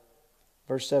Father,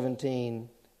 verse 17,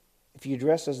 if you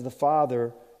address as the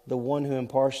Father, the one who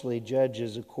impartially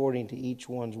judges according to each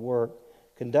one's work,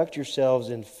 conduct yourselves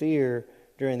in fear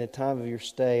during the time of your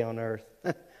stay on earth.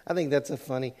 I think that's a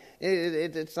funny,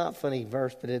 it's not a funny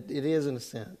verse, but it is in a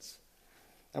sense.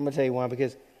 I'm going to tell you why.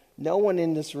 Because no one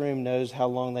in this room knows how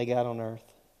long they got on earth.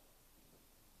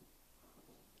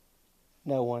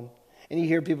 No one. And you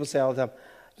hear people say all the time,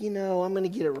 I'm going to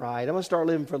get it right. I'm going to start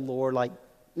living for the Lord like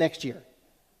next year.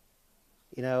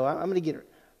 I'm going to get it.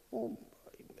 Well,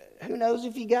 who knows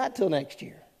if you got till next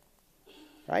year?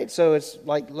 Right? So it's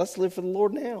like, let's live for the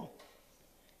Lord now.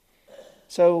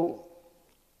 So,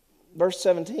 verse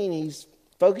 17, he's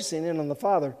focusing in on the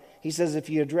Father. He says, if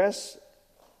you address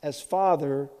as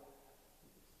Father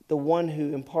the one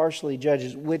who impartially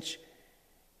judges, which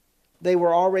they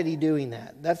were already doing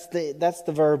that. That's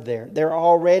the verb there. They're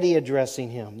already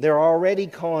addressing him. They're already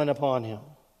calling upon him.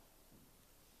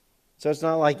 So it's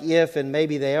not like if and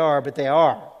maybe they are, but they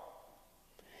are.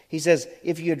 He says,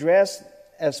 if you address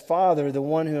as Father the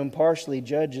one who impartially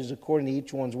judges according to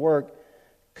each one's work,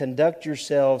 conduct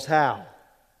yourselves how?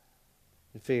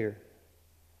 In fear.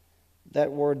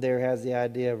 That word there has the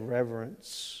idea of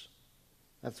reverence.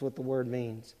 That's what the word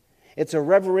means. It's a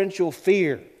reverential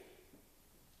fear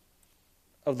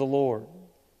of the Lord.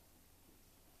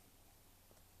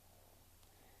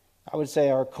 I would say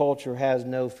our culture has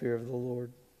no fear of the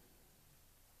Lord.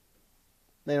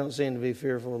 They don't seem to be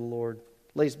fearful of the Lord,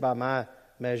 at least by my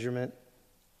measurement.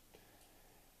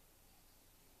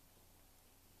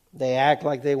 They act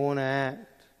like they want to act.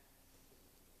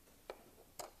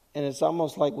 And it's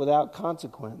almost like without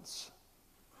consequence.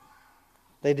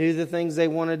 They do the things they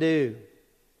want to do.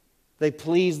 They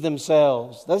please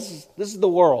themselves. This is the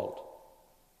world.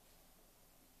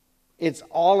 It's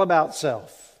all about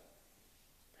self.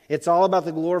 It's all about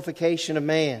the glorification of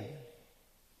man.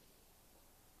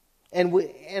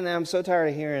 And I'm so tired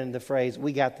of hearing the phrase,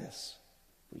 we got this.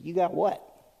 You got what?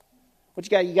 What you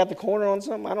got? You got the corner on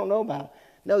something I don't know about.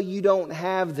 No, you don't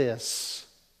have this.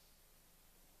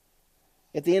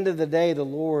 At the end of the day, the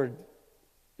Lord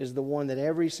is the one that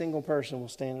every single person will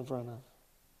stand in front of.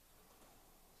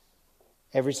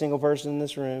 Every single person in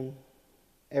this room,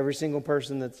 every single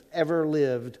person that's ever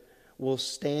lived will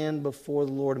stand before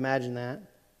the Lord. Imagine that.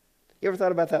 You ever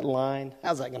thought about that line?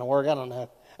 How's that going to work? I don't know.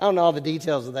 I don't know all the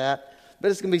details of that,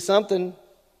 but it's going to be something.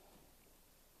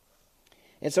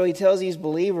 And so he tells these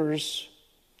believers,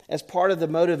 as part of the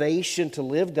motivation to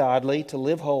live godly, to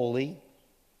live holy,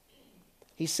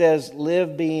 he says,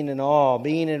 live being in awe,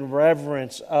 being in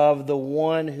reverence of the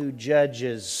one who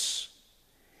judges.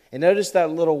 And notice that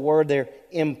little word there,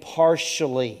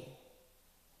 impartially,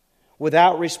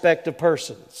 without respect of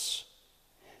persons.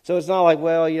 So it's not like,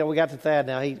 well, we got to Thad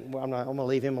now. I'm going to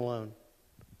leave him alone.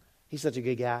 He's such a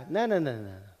good guy. No.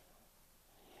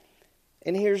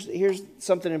 And here's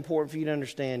something important for you to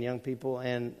understand, young people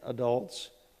and adults,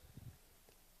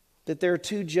 that there are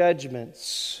two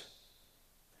judgments.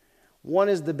 One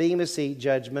is the Bema Seat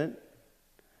judgment,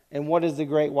 and what is the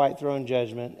Great White Throne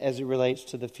judgment as it relates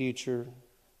to the future.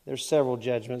 There's several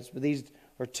judgments, but these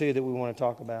are two that we want to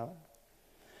talk about.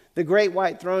 The Great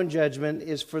White Throne judgment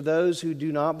is for those who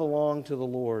do not belong to the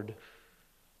Lord.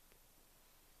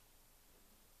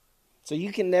 So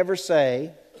you can never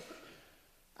say,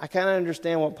 I kind of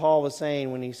understand what Paul was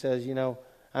saying when he says,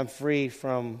 I'm free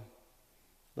from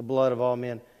the blood of all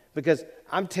men. Because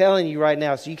I'm telling you right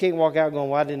now, so you can't walk out going,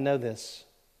 well, I didn't know this.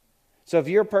 So if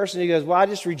you're a person who goes, well, I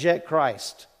just reject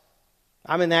Christ,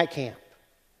 I'm in that camp,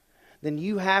 then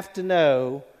you have to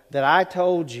know that I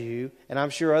told you, and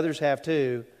I'm sure others have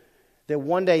too, that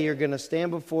one day you're going to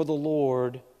stand before the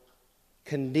Lord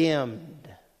condemned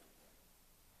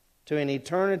to an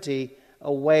eternity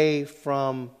away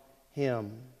from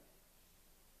Him.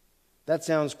 That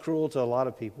sounds cruel to a lot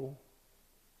of people.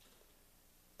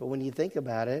 But when you think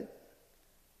about it,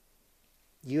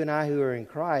 you and I who are in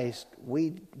Christ,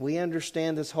 we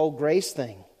understand this whole grace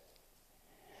thing.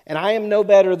 And I am no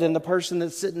better than the person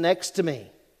that's sitting next to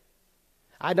me.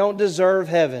 I don't deserve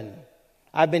heaven.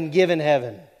 I've been given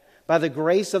heaven by the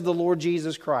grace of the Lord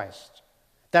Jesus Christ.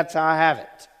 That's how I have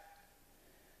it.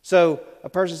 So a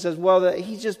person says, well,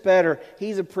 he's just better.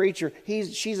 He's a preacher.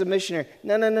 She's a missionary.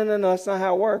 No. That's not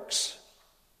how it works.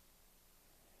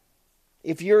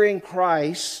 If you're in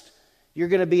Christ, you're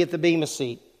going to be at the Bema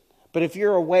Seat. But if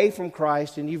you're away from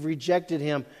Christ and you've rejected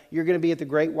Him, you're going to be at the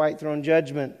Great White Throne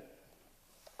judgment.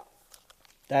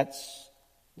 That's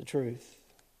the truth.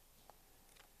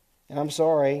 And I'm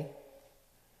sorry,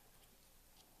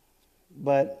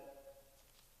 but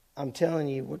I'm telling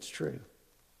you what's true.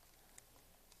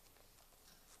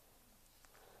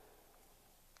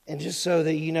 And just so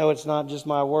that you know it's not just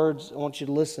my words, I want you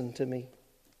to listen to me.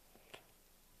 It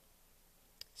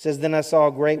says, then I saw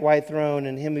a great white throne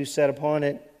and Him who sat upon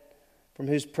it, from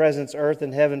whose presence earth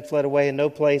and heaven fled away, and no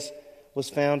place was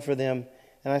found for them.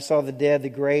 And I saw the dead, the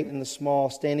great and the small,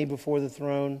 standing before the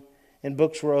throne. And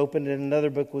books were opened, and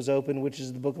another book was opened, which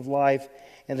is the book of life.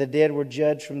 And the dead were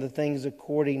judged from the things which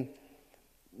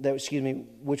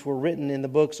were written in the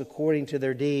books according to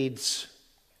their deeds.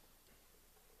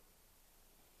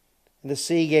 And the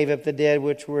sea gave up the dead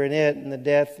which were in it, and the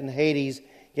death and Hades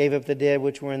gave up the dead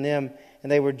which were in them.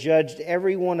 And they were judged,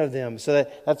 every one of them. So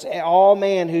that's all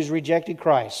man who's rejected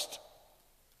Christ.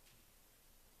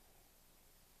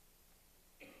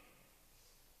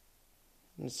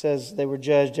 And it says they were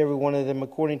judged, every one of them,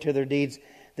 according to their deeds.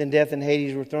 Then death and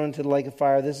Hades were thrown into the lake of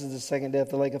fire. This is the second death,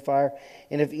 the lake of fire.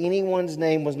 And if anyone's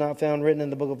name was not found written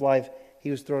in the book of life, he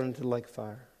was thrown into the lake of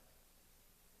fire.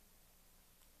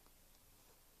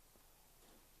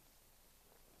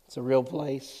 It's a real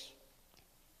place.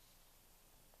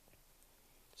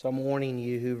 So I'm warning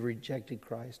you who've rejected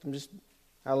Christ.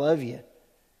 I love you.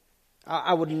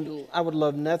 I would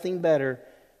love nothing better.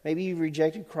 Maybe you've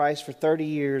rejected Christ for 30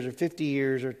 years or 50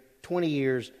 years or 20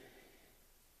 years.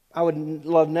 I would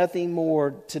love nothing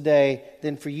more today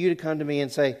than for you to come to me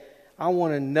and say, I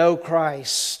want to know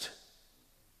Christ.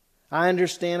 I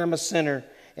understand I'm a sinner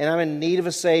and I'm in need of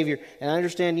a Savior. And I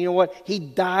understand, you know what? He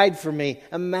died for me.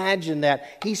 Imagine that.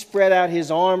 He spread out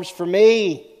His arms for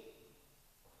me.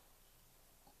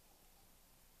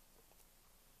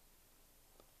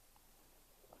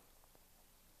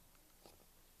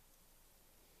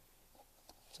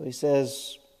 So he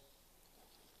says,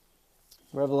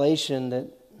 Revelation, that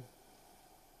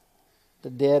the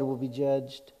dead will be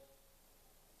judged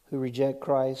who reject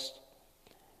Christ.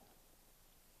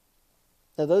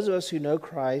 Now, those of us who know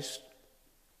Christ,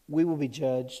 we will be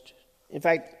judged. In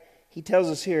fact, he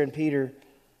tells us here in Peter,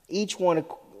 each one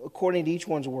according to each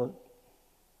one's work.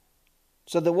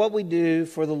 So that what we do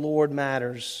for the Lord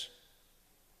matters.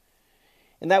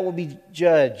 And that will be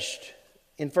judged.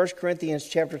 In 1 Corinthians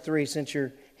chapter 3, since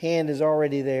your hand is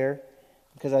already there,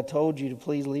 because I told you to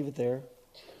please leave it there.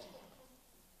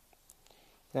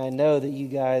 And I know that you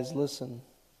guys listen.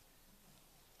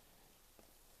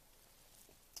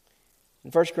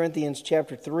 In 1 Corinthians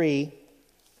chapter 3,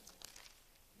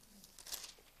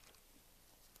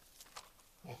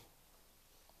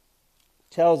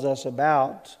 tells us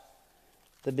about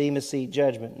the Bema Seat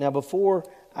judgment. Now, before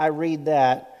I read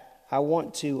that, I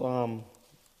want to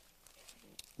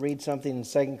read something in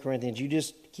 2 Corinthians. You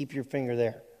just keep your finger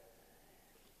there.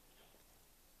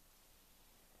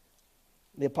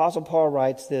 The Apostle Paul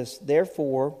writes this,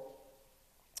 "Therefore,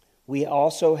 we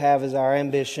also have as our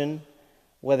ambition,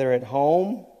 whether at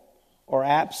home or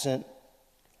absent,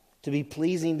 to be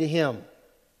pleasing to Him.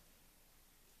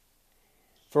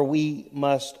 For we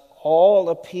must all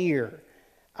appear."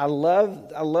 I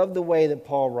love the way that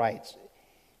Paul writes.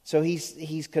 So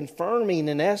he's confirming,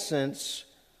 in essence,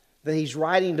 that he's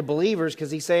writing to believers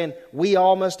because he's saying, we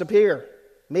all must appear.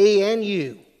 Me and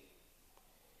you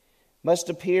must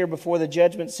appear before the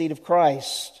judgment seat of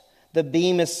Christ, the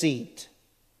Bema Seat,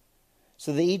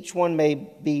 so that each one may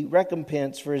be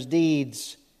recompensed for his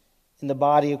deeds in the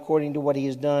body according to what he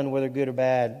has done, whether good or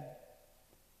bad.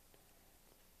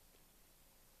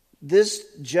 This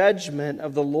judgment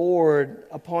of the Lord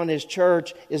upon His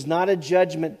church is not a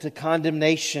judgment to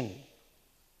condemnation,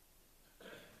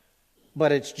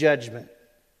 but it's judgment.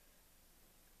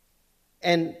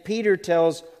 And Peter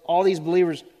tells all these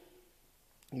believers,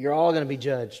 you're all going to be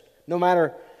judged. No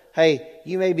matter, hey,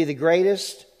 you may be the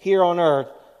greatest here on earth,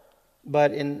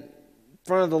 but in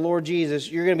front of the Lord Jesus,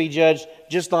 you're going to be judged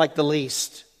just like the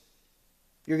least.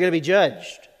 You're going to be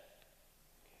judged.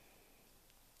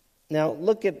 Now,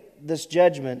 look at this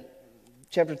judgment.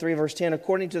 Chapter 3, verse 10.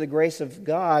 "According to the grace of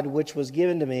God, which was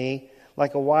given to me,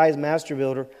 like a wise master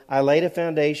builder, I laid a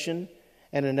foundation,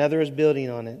 and another is building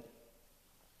on it.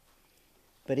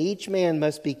 But each man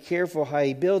must be careful how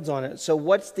he builds on it." So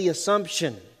what's the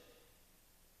assumption?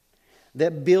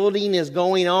 That building is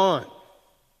going on.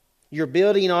 You're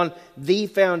building on the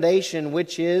foundation,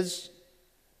 which is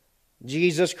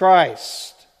Jesus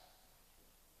Christ.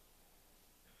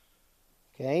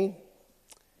 Okay?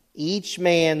 Each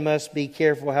man must be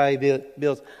careful how he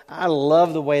builds. I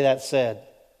love the way that's said.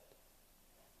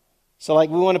 So we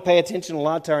want to pay attention a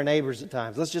lot to our neighbors at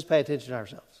times. Let's just pay attention to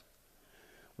ourselves.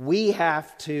 We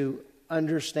have to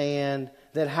understand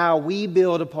that how we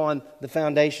build upon the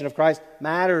foundation of Christ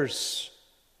matters.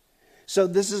 So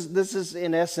this is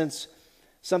in essence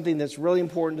something that's really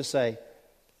important to say.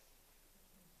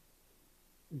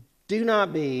 Do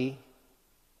not be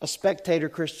a spectator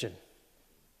Christian.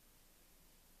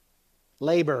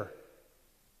 Labor.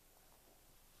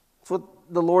 That's what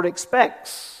the Lord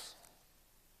expects.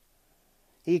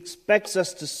 He expects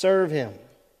us to serve Him.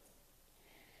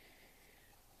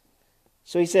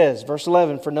 So He says, verse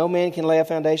 11, "For no man can lay a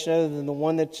foundation other than the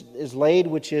one that is laid,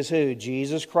 which is who?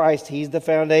 Jesus Christ. He's the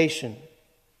foundation.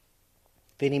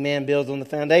 If any man builds on the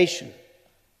foundation."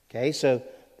 Okay, so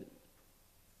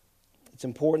it's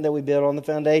important that we build on the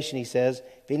foundation, he says.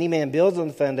 "If any man builds on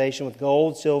the foundation with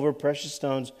gold, silver, precious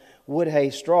stones, wood, hay,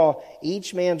 straw,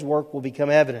 each man's work will become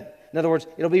evident." In other words,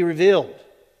 it'll be revealed.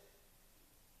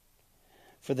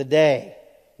 "For the day,"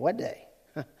 what day?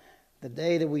 The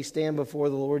day that we stand before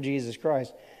the Lord Jesus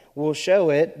Christ, will show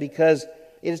it, because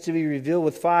it is to be revealed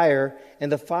with fire,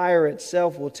 and the fire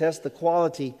itself will test the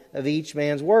quality of each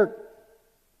man's work.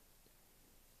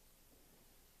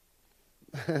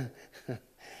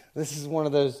 This is one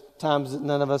of those times that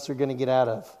none of us are going to get out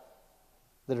of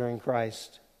that are in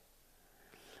Christ.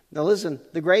 Now listen,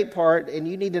 the great part, and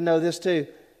you need to know this too,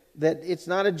 that it's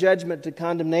not a judgment to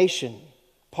condemnation.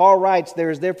 Paul writes, "There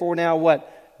is therefore now" what?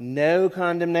 "No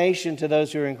condemnation to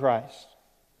those who are in Christ."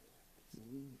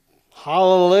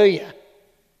 Hallelujah.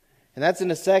 And that's in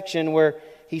a section where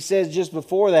he says just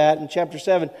before that in chapter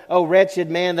 7, "Oh, wretched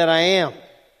man that I am."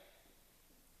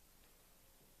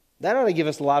 That ought to give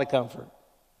us a lot of comfort.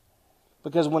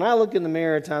 Because when I look in the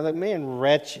mirror at times, I'm like, man,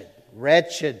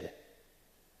 wretched.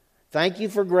 Thank you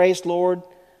for grace, Lord.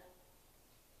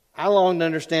 I long to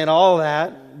understand all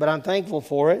that, but I'm thankful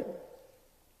for it.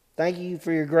 Thank you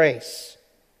for your grace.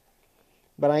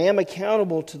 But I am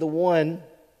accountable to the one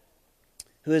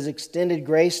who has extended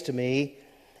grace to me,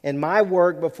 and my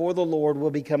work before the Lord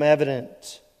will become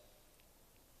evident.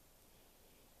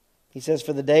 He says,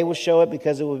 "For the day will show it,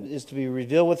 because it is to be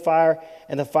revealed with fire,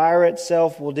 and the fire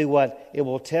itself will do what? It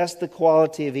will test the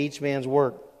quality of each man's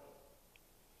work.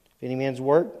 If any man's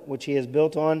work which he has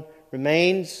built on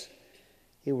remains,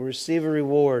 he will receive a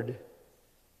reward."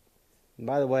 And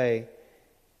by the way,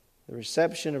 the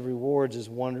reception of rewards is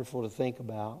wonderful to think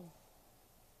about.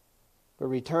 But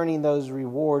returning those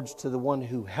rewards to the one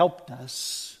who helped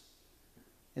us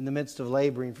in the midst of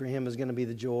laboring for Him is going to be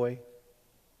the joy.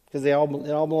 Because it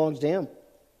all belongs to Him.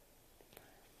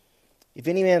 If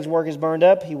any man's work is burned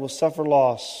up, he will suffer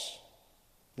loss.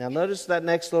 Now notice that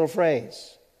next little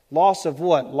phrase. Loss of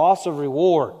what? Loss of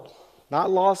reward. Not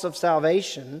loss of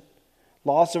salvation.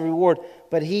 Loss of reward.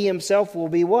 But he himself will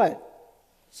be what?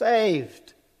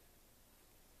 Saved.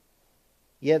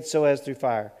 Yet so as through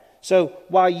fire. So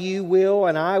while you will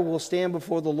and I will stand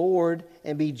before the Lord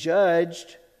and be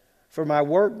judged for my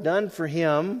work done for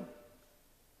Him,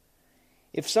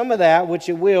 if some of that, which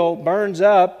it will, burns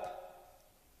up,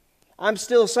 I'm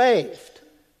still saved.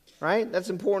 Right? That's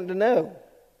important to know.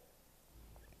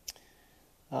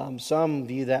 Some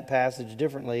view that passage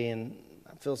differently, and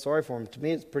I feel sorry for them. To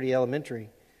me, it's pretty elementary.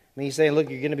 I mean, he's saying, look,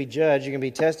 you're going to be judged. You're going to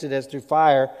be tested as through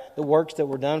fire. The works that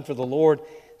were done for the Lord,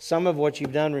 some of what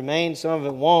you've done remains, some of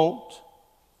it won't.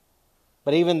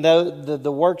 But even though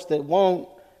the works that won't,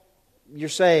 you're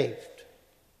saved.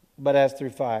 But as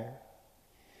through fire.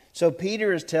 So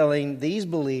Peter is telling these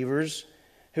believers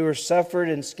who are suffered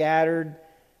and scattered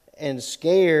and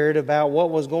scared about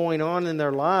what was going on in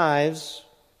their lives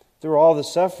through all the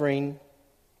suffering,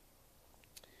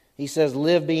 he says,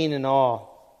 live being in awe.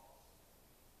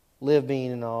 Live being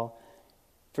in awe.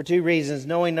 For two reasons.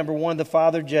 Knowing, number one, the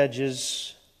Father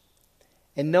judges.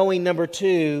 And knowing, number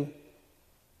two,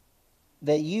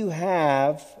 that you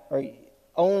have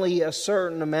only a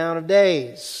certain amount of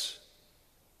days.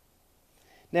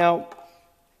 Now,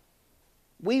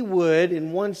 we would,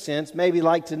 in one sense, maybe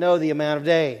like to know the amount of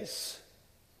days.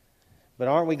 But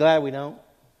aren't we glad we don't?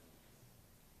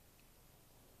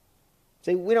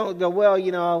 See, we don't go, well,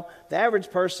 the average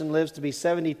person lives to be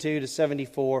 72 to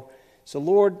 74. So,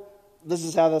 Lord, this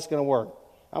is how that's going to work.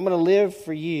 I'm going to live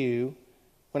for you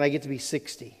when I get to be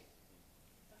 60.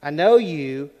 I know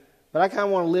you, but I kind of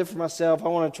want to live for myself. I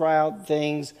want to try out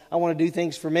things. I want to do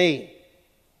things for me.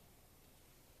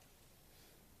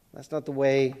 That's not the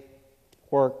way it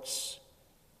works.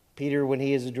 Peter, when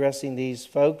he is addressing these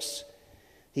folks,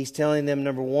 he's telling them,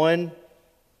 number one,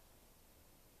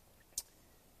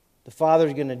 the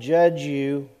Father's going to judge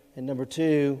you. And number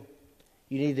two,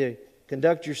 you need to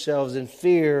conduct yourselves in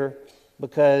fear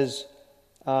because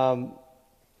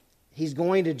He's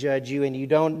going to judge you and you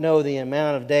don't know the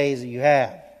amount of days that you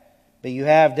have. But you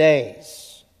have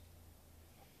days.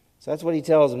 So that's what he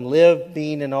tells them. Live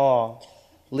being in awe.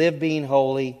 Live being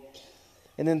holy.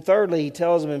 And then thirdly, he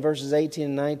tells them in verses 18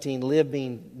 and 19, live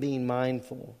being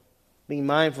mindful. Being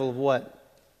mindful of what?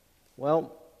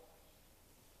 Well,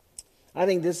 I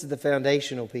think this is the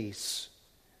foundational piece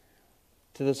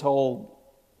to this whole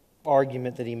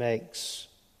argument that he makes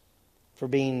for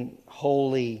being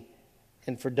holy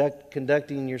and for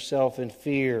conducting yourself in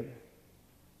fear,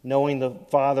 knowing the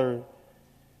Father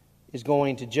is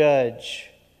going to judge.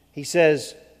 He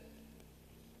says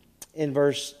in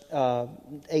verse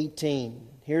 18,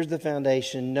 here's the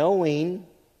foundation, knowing,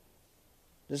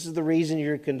 this is the reason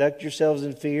you're to conduct yourselves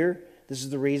in fear. This is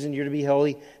the reason you're to be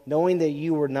holy, knowing that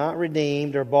you were not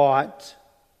redeemed or bought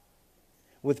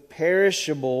with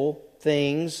perishable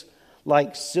things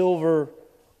like silver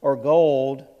or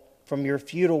gold from your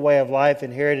futile way of life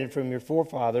inherited from your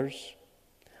forefathers,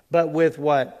 but with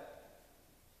what?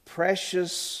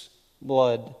 Precious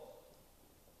blood.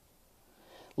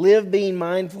 Live being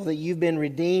mindful that you've been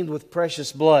redeemed with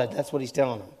precious blood. That's what he's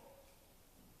telling them.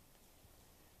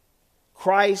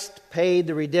 Christ paid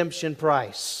the redemption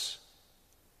price.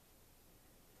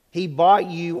 He bought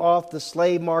you off the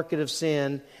slave market of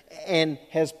sin and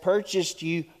has purchased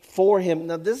you for Him.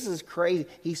 Now this is crazy.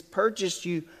 He's purchased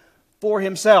you for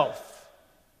Himself.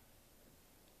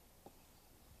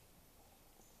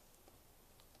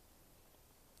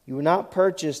 You were not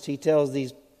purchased, he tells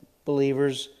these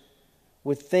believers,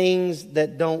 with things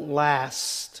that don't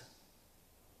last.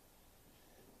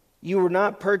 You were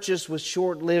not purchased with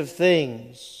short-lived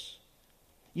things.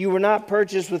 You were not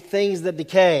purchased with things that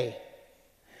decay.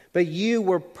 But you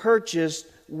were purchased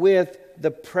with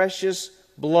the precious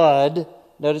blood.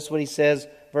 Notice what he says,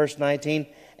 verse 19,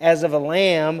 as of a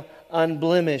lamb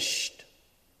unblemished.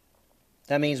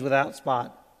 That means without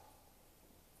spot.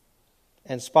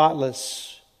 And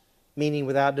spotless, meaning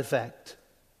without defect.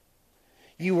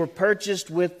 You were purchased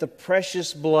with the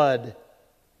precious blood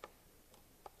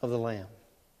of the Lamb.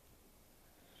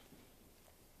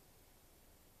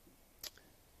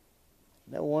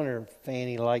 No wonder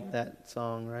Fanny liked that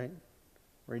song, right?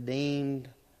 Redeemed,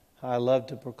 how I love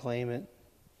to proclaim it.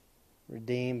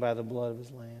 Redeemed by the blood of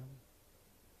His Lamb.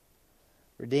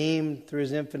 Redeemed through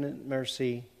His infinite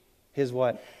mercy. His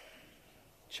what?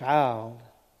 Child.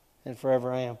 And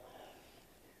forever I am.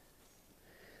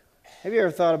 Have you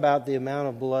ever thought about the amount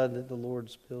of blood that the Lord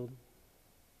spilled?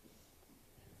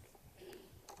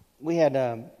 We had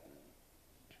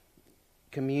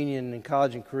communion in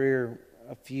college and career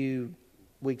a few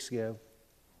weeks ago.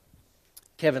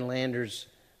 Kevin Landers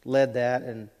led that,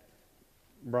 and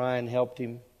Brian helped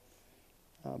him.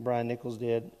 Brian Nichols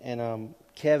did. And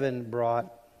Kevin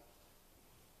brought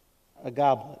a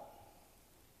goblet.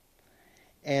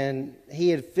 And he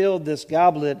had filled this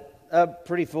goblet up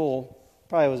pretty full.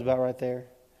 Probably was about right there.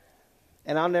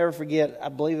 And I'll never forget, I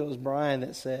believe it was Brian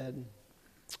that said,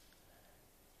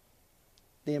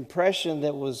 the impression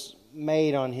that was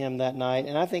made on him that night,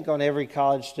 and I think on every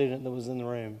college student that was in the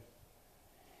room.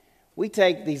 We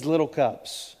take these little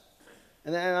cups,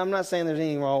 and I'm not saying there's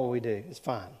anything wrong with what we do. It's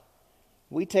fine.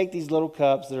 We take these little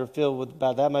cups that are filled with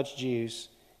about that much juice,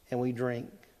 and we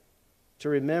drink to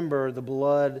remember the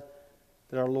blood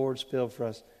that our Lord spilled for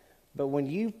us. But when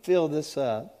you fill this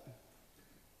up,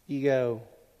 you go,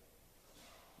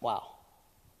 wow.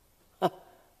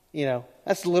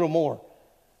 That's a little more.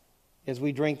 As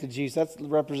we drink the juice, that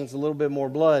represents a little bit more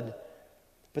blood.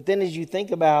 But then as you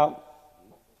think about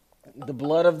the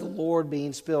blood of the Lord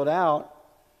being spilled out,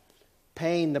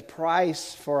 paying the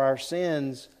price for our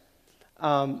sins,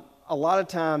 a lot of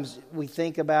times we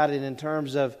think about it in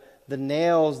terms of the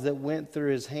nails that went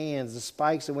through his hands, the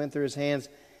spikes that went through his hands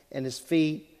and his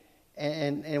feet,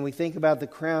 and we think about the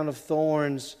crown of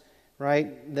thorns,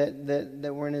 right,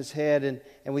 that were in his head,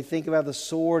 and we think about the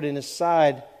sword in his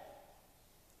side.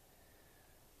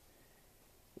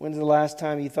 When's the last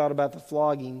time you thought about the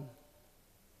flogging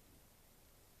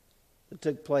that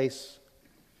took place?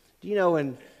 Do you know,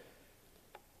 and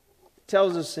it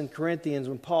tells us in Corinthians,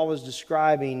 when Paul was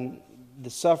describing the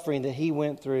suffering that he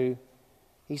went through,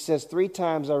 he says, 3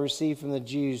 times I received from the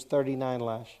Jews 39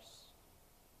 lashes.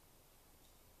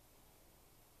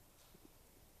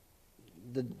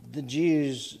 The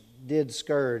Jews did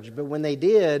scourge, but when they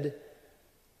did,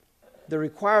 the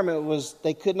requirement was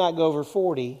they could not go over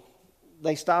 40.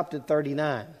 They stopped at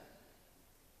 39.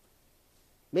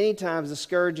 Many times the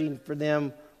scourging for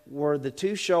them were the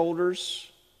 2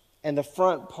 shoulders and the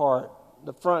front part,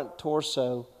 the front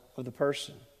torso of the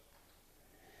person.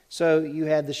 So you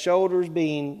had the shoulders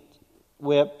being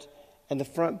whipped and the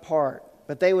front part,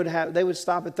 but they would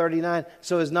stop at 39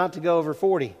 so as not to go over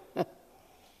 40.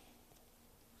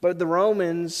 But the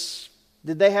Romans,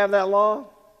 did they have that law?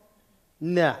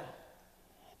 No.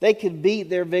 They could beat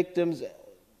their victims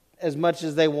as much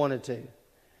as they wanted to.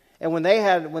 And when they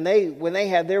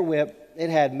had their whip, it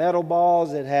had metal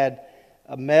balls, it had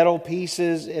metal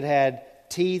pieces, it had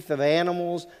teeth of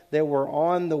animals that were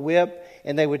on the whip,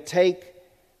 and they would take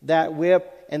that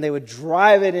whip and they would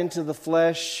drive it into the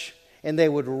flesh, and they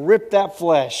would rip that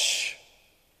flesh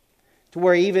to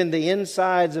where even the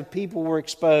insides of people were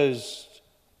exposed.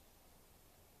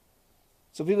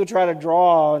 So people try to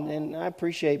draw, and I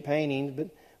appreciate paintings, but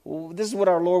this is what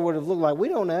our Lord would have looked like. We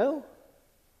don't know.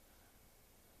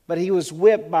 But he was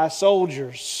whipped by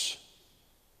soldiers,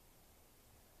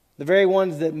 the very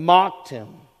ones that mocked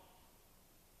him.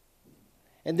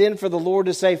 And then for the Lord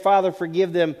to say, Father,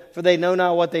 forgive them, for they know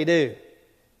not what they do.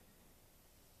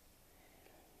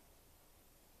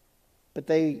 But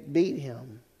they beat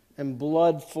him, and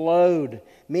blood flowed.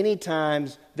 Many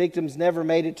times, victims never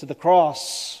made it to the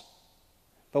cross.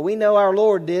 But we know our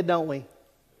Lord did, don't we?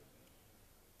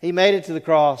 He made it to the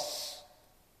cross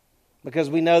because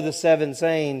we know the 7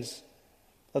 sayings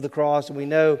of the cross, and we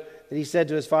know that he said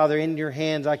to his Father, in your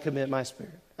hands I commit my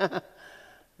spirit.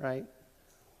 Right?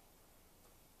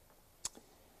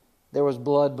 There was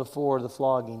blood before the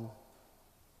flogging.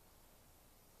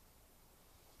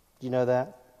 Do you know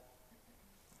that?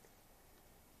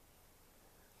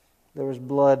 There was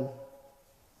blood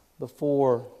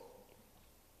before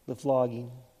the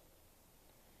flogging.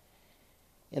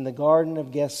 In the Garden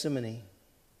of Gethsemane,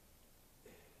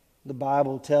 the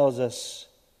Bible tells us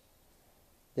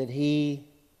that he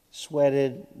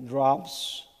sweated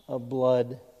drops of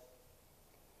blood.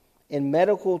 In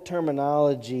medical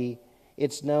terminology,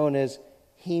 it's known as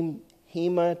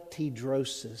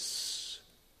hematidrosis.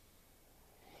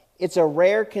 It's a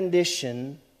rare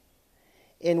condition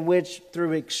in which,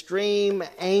 through extreme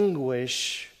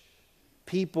anguish,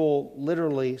 people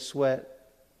literally sweat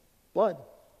blood.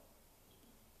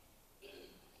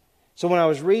 So when I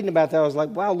was reading about that, I was like,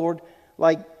 wow, Lord,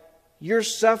 your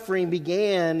suffering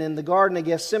began in the Garden of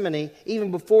Gethsemane.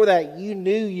 Even before that, you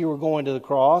knew you were going to the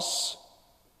cross.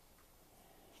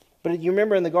 But you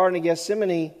remember in the Garden of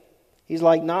Gethsemane, he's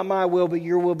like, not my will, but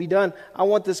your will be done. I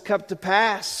want this cup to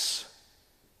pass.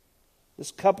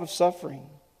 This cup of suffering.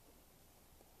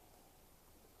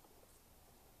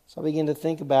 So I began to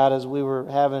think about, as we were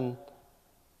having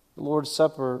the Lord's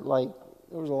Supper,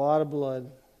 there was a lot of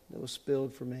blood that was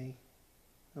spilled for me.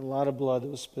 And a lot of blood that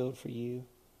was spilled for you.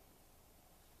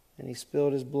 and He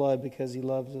spilled His blood because He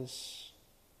loves us.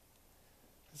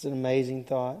 It's an amazing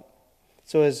thought.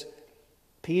 So as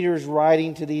Peter's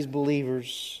writing to these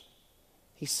believers,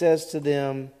 he says to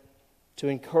them to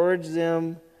encourage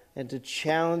them and to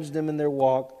challenge them in their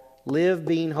walk. Live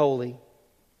being holy.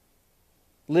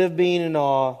 Live being in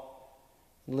awe.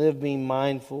 Live being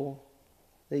mindful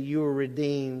that you are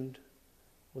redeemed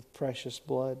with precious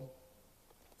blood.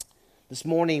 This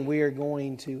morning we are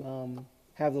going to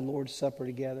have the Lord's Supper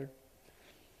together.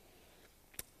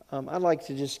 I'd like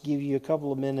to just give you a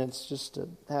couple of minutes just to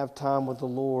have time with the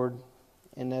Lord.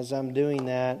 And as I'm doing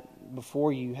that,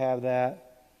 before you have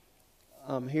that,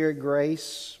 here at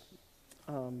Grace,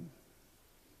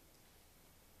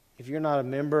 if you're not a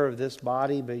member of this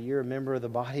body, but you're a member of the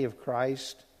body of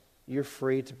Christ, you're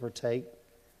free to partake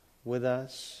with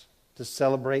us, to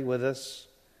celebrate with us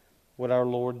what our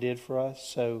Lord did for us.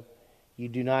 So you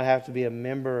do not have to be a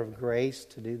member of Grace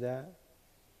to do that.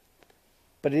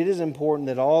 But it is important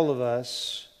that all of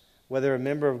us, whether a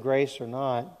member of Grace or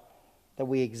not, that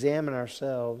we examine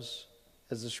ourselves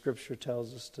as the Scripture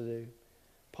tells us to do.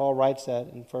 Paul writes that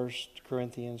in 1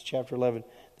 Corinthians chapter 11,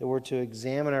 that we're to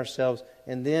examine ourselves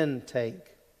and then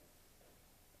take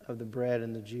of the bread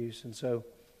and the juice. And so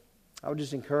I would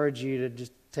just encourage you to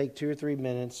just take 2 or 3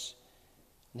 minutes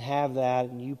and have that,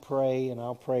 and you pray, and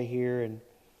I'll pray here, and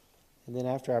then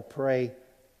after I pray,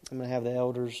 I'm going to have the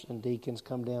elders and deacons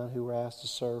come down who were asked to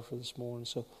serve for this morning.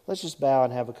 So let's just bow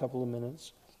and have a couple of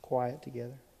minutes quiet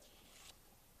together.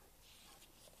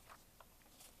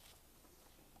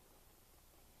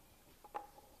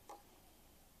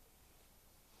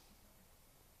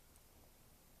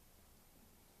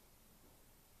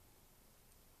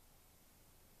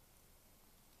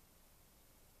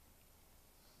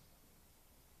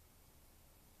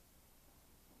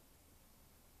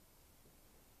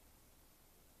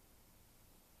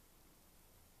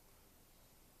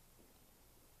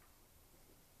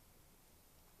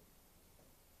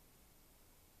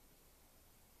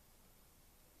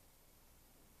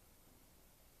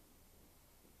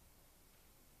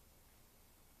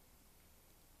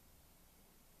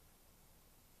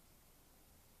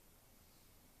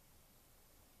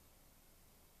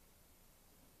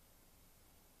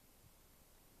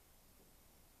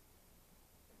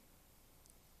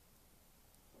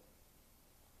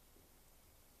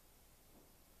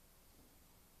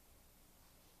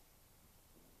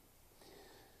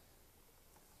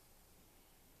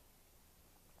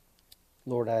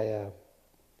 Lord, I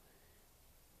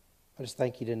just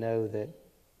thank you to know that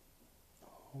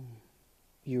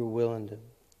you were willing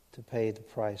to pay the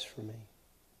price for me.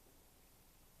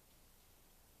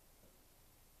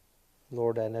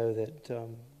 Lord, I know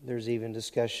that there's even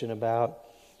discussion about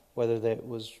whether that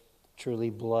was truly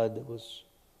blood that was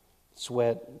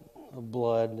sweat of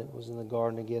blood that was in the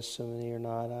Garden of Gethsemane or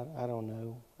not. I don't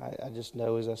know. I just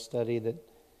know as I study that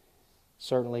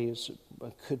certainly it's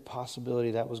a good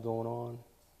possibility that was going on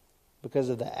because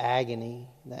of the agony,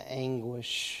 the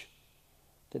anguish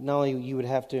that not only you would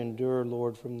have to endure,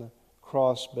 Lord, from the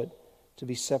cross, but to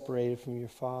be separated from your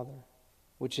Father,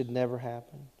 which had never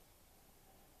happened.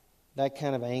 That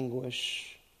kind of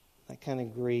anguish, that kind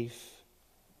of grief,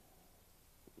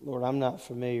 Lord, I'm not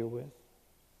familiar with.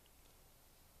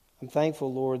 I'm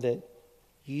thankful, Lord, that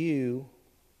you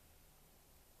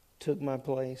took my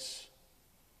place.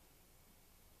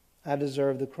 I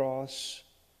deserve the cross,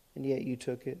 and yet you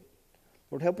took it.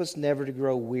 Lord, help us never to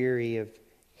grow weary of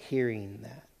hearing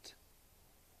that.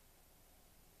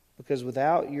 Because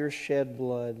without your shed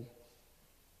blood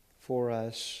for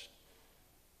us,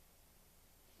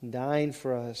 dying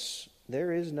for us,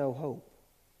 there is no hope.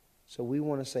 So we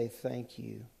want to say thank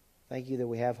you. Thank you that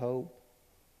we have hope.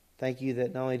 Thank you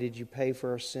that not only did you pay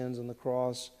for our sins on the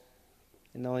cross,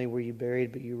 and not only were you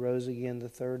buried, but you rose again the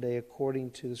third day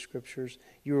according to the Scriptures.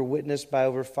 You were witnessed by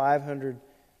over 500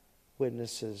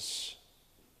 witnesses.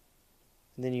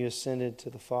 And then you ascended to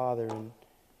the Father, and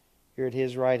you're at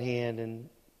His right hand and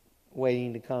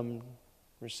waiting to come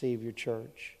receive your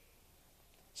church.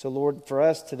 So, Lord, for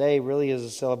us today really is a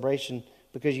celebration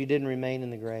because you didn't remain in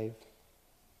the grave.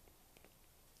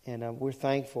 And we're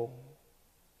thankful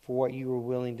for what you were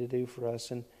willing to do for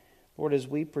us. And Lord, as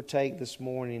we partake this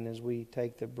morning, as we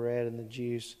take the bread and the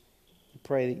juice, I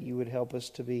pray that you would help us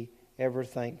to be ever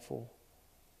thankful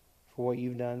for what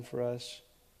you've done for us.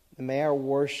 And may our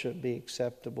worship be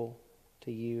acceptable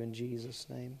to you in Jesus'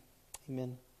 name.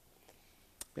 Amen.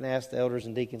 I'm going to ask the elders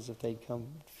and deacons if they'd come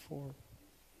forward.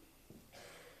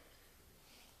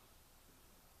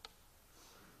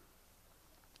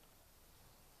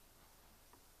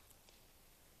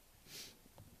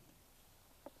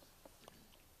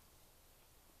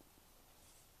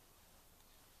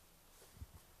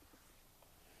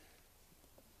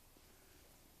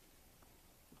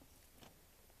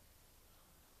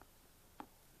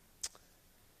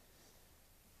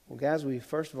 guys, we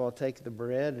first of all take the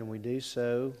bread and we do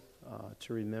so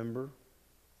to remember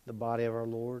the body of our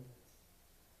Lord.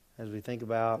 As we think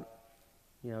about,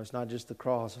 it's not just the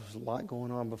cross. There's a lot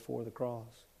going on before the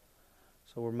cross.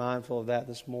 So we're mindful of that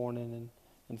this morning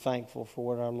and thankful for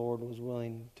what our Lord was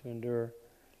willing to endure.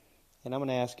 And I'm going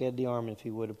to ask Ed DeArmond if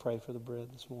he would to pray for the bread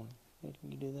this morning. Ed,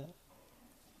 can you do that?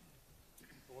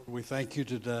 Lord, we thank you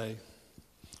today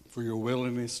for your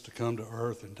willingness to come to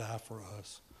earth and die for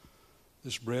us.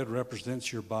 This bread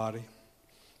represents your body,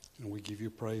 and we give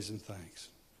you praise and thanks.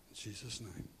 In Jesus'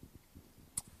 name.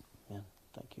 Amen.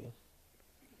 Thank you, Ed.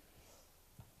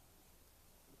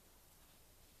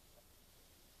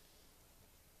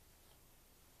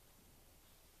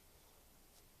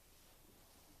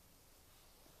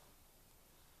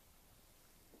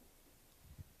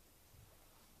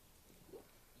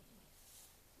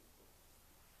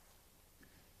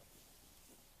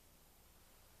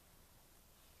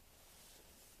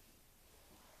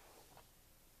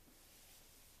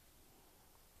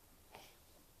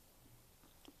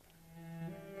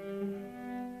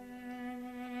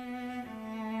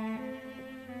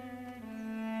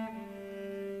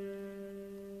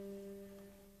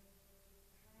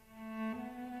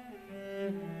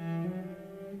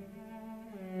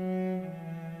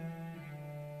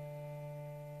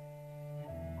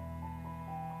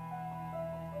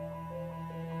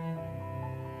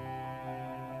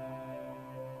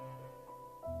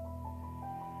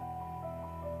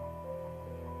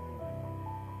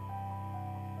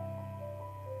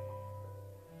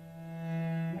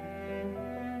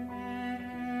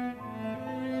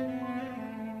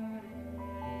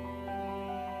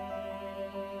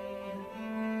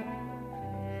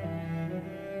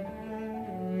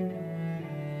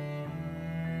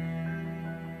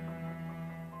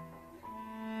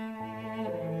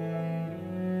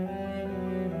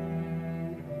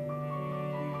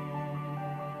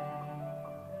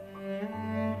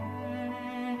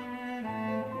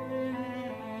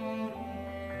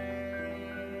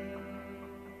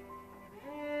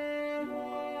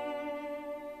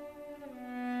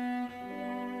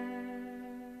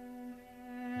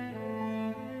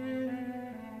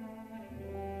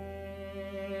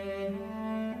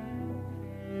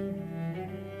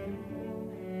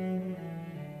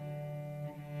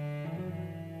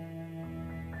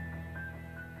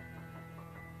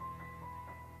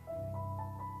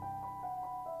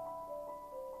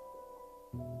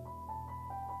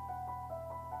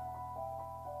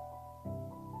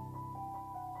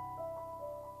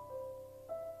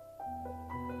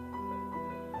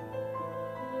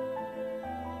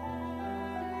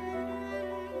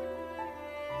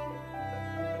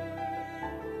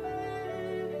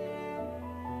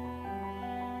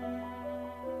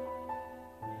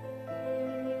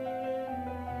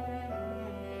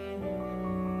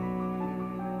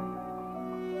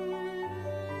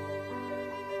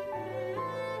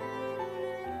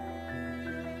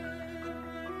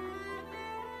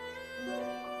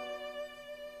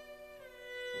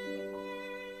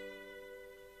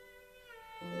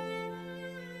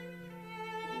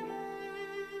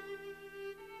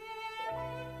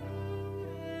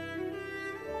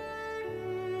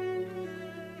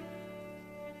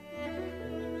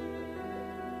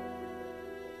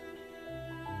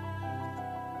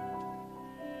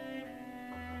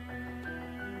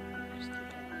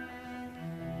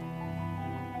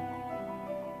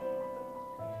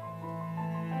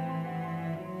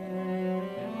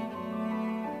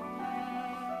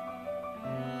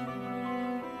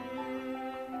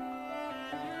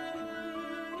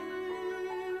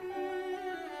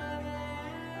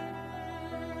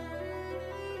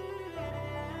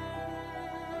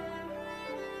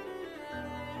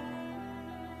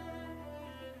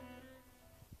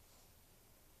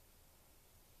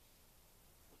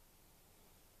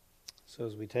 So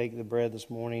as we take the bread this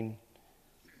morning,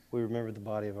 we remember the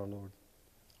body of our Lord.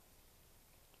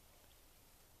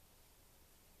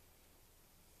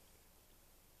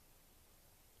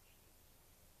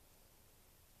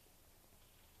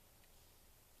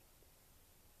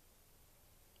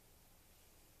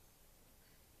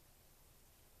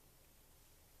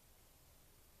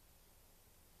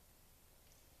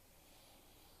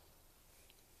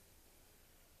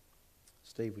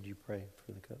 Steve, would you pray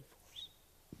for the cup for us?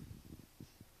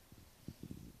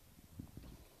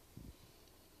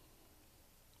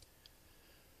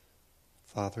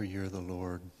 Father, you're the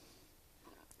Lord.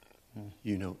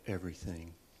 You know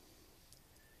everything.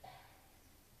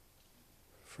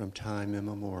 From time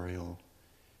immemorial,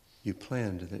 you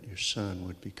planned that your Son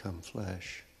would become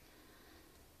flesh.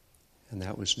 And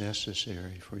that was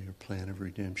necessary for your plan of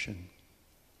redemption.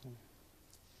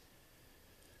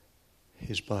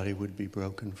 his body would be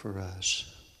broken for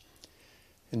us,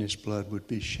 and his blood would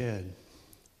be shed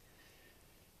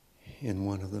in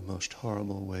one of the most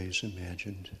horrible ways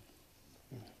imagined.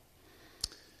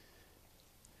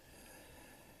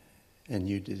 And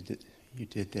you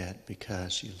did that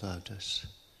because you loved us.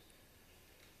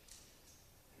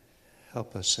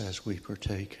 Help us as we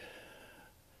partake,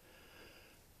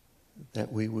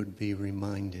 that we would be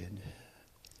reminded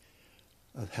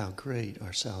of how great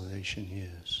our salvation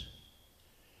is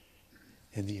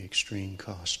and the extreme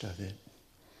cost of it.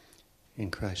 In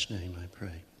Christ's name I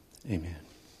pray. Amen.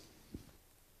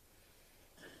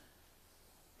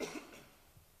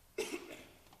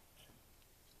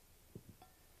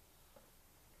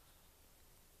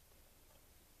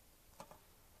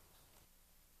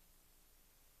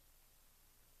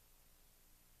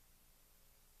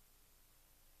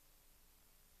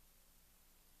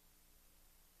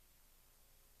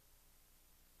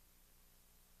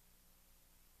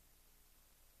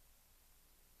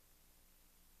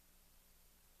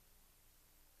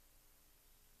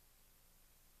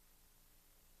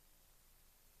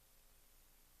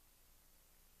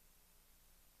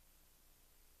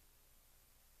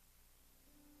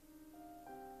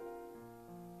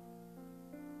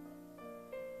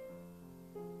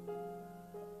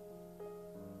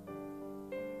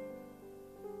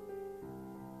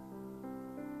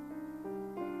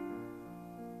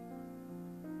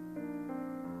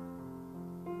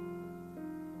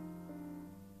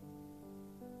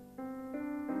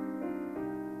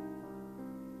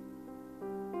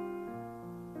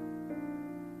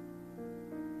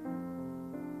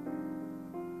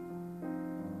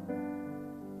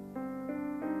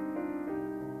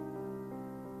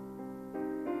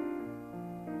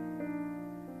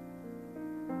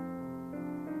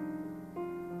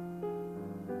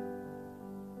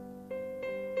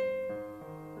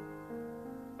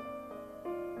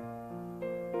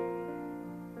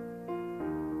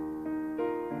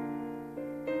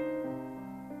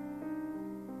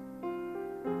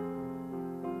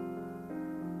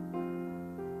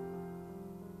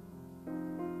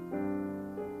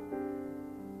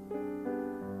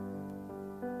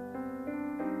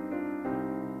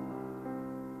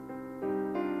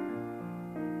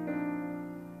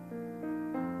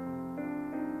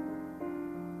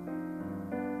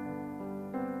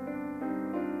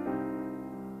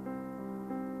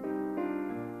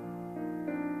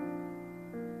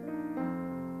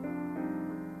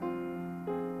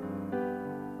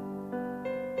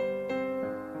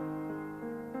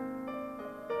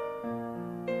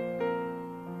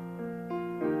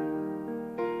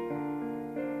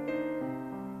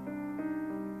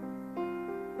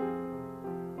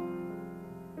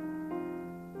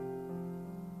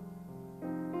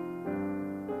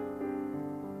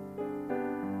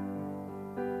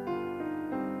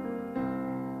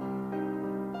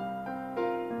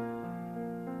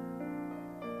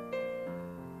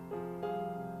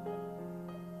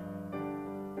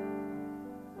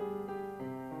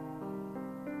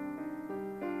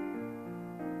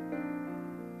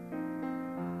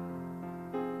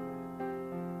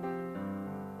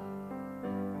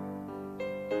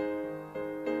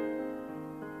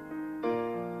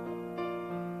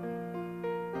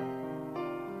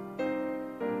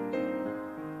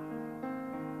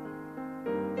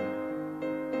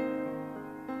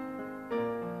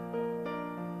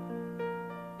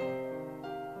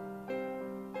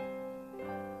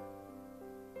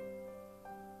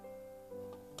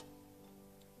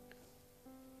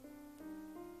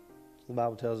 The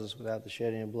Bible tells us without the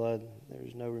shedding of blood, there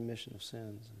is no remission of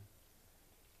sins.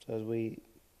 So as we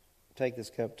take this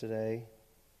cup today,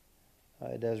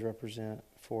 it does represent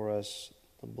for us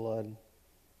the blood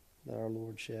that our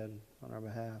Lord shed on our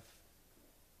behalf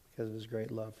because of his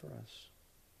great love for us.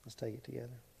 Let's take it together.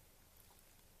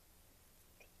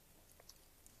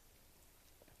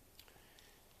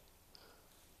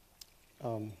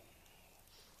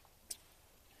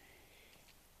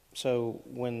 So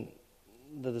when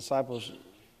the disciples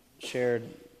shared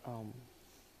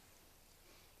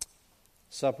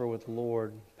supper with the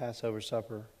Lord, Passover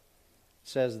supper, it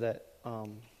says that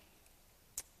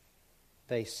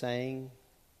they sang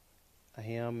a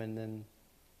hymn and then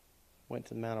went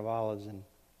to the Mount of Olives. And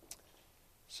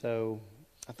so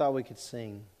I thought we could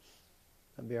sing.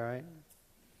 That'd be all right?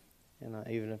 And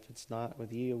even if it's not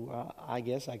with you, I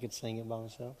guess I could sing it by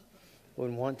myself.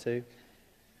 Wouldn't want to.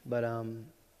 But I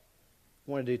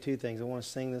want to do two things. I want to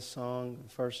sing this song, the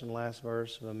first and last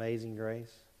verse of Amazing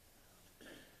Grace.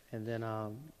 And then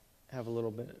have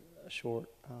a short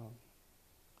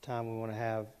time we want to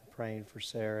have praying for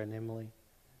Sarah and Emily.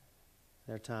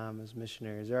 Their time as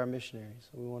missionaries. They're our missionaries.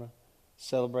 So we want to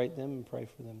celebrate them and pray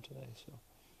for them today. So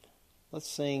let's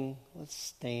sing. Let's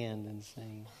stand and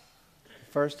sing.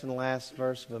 First and last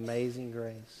verse of Amazing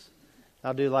Grace.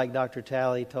 I'll do like Dr.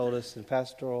 Talley told us in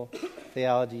pastoral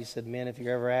theology. He said, men, if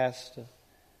you're ever asked to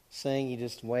sing, you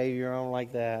just wave your arm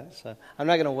like that. So I'm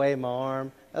not going to wave my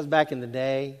arm. That was back in the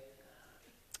day.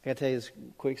 I got to tell you this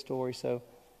quick story. So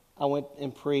I went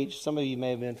and preached. Some of you may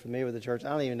have been familiar with the church. I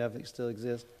don't even know if it still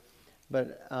exists.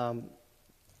 But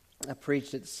I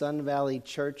preached at Sun Valley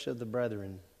Church of the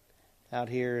Brethren out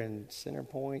here in Center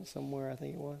Point somewhere, I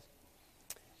think it was.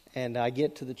 And I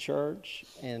get to the church,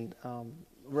 and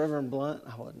Reverend Blunt,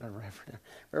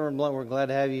 Reverend Blunt, we're glad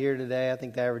to have you here today. I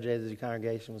think the average age of the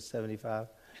congregation was 75.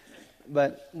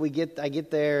 But I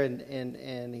get there,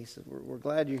 and he said, we're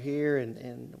glad you're here,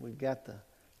 and we've got the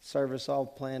service all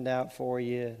planned out for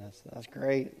you. And I said, that's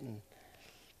great. And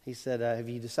he said, have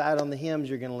you decided on the hymns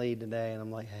you're going to lead today? And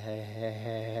I'm like,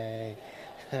 hey.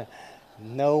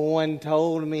 No one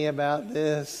told me about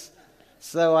this,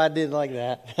 so I did like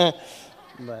that.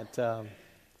 But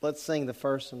let's sing the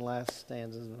first and last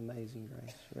stanzas of Amazing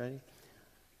Grace. Ready?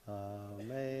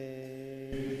 Amazing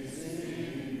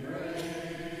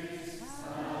grace,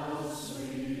 how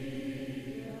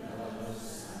sweet the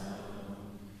sound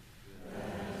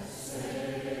that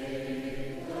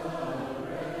saved a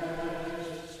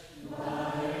wretch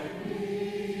like me.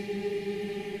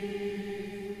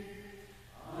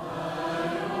 I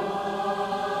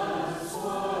once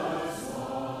was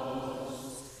lost,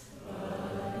 but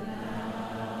now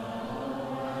I'm found.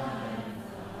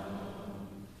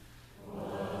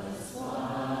 Was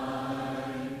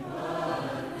blind, but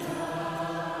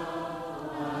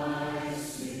now I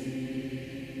see.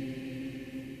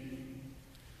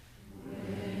 When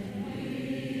we've been there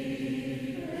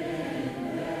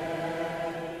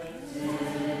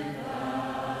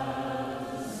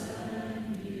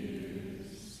 10,000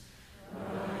 years,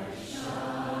 bright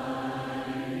shining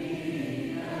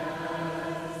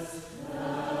as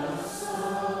the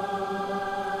sun,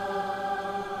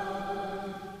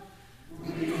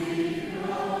 we've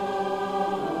no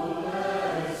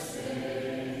less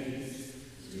days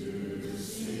to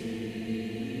sing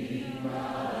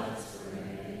God's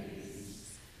praise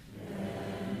than when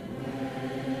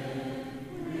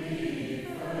we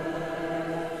first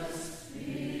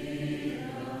begun.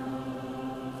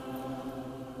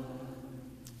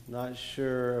 Not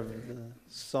sure of the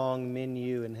song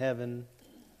menu in heaven,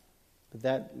 but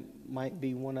that might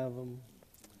be one of them,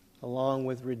 along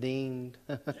with Redeemed.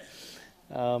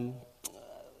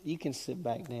 You can sit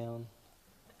back down.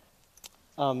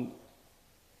 I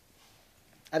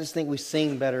just think we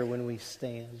sing better when we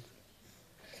stand.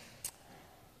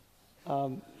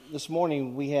 This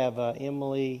morning we have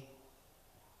Emily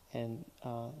and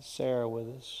Sarah with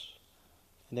us.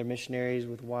 And they're missionaries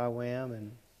with YWAM.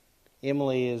 And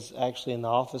Emily is actually in the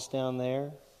office down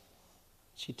there.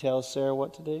 She tells Sarah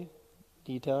what to do.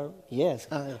 Do you tell her? Yes.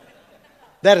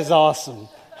 That is awesome.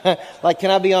 Like, can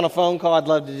I be on a phone call? I'd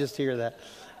love to just hear that.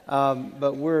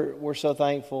 But we're so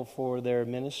thankful for their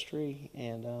ministry,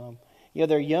 and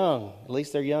they're young. At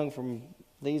least they're young from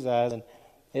these eyes, and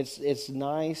it's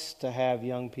nice to have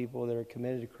young people that are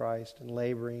committed to Christ and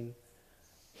laboring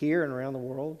here and around the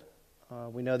world.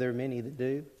 We know there are many that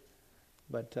do,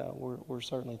 but we're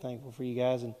certainly thankful for you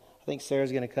guys. And I think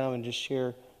Sarah's going to come and just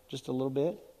share just a little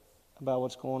bit about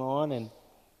what's going on, and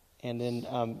then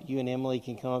you and Emily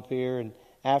can come up here and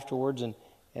afterwards, and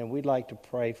we'd like to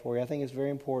pray for you. I think it's very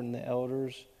important the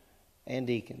elders and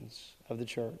deacons of the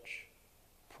church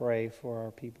pray for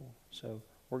our people. So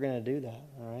we're going to do that,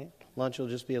 all right? Lunch will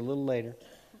just be a little later.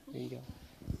 There you go.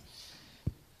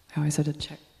 I always had to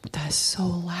check. That's so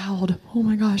loud. Oh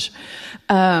my gosh.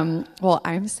 Well,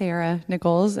 I'm Sarah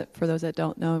Nichols. For those that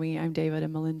don't know me, I'm David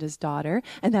and Melinda's daughter,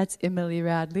 and that's Emily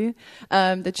Radley.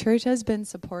 The church has been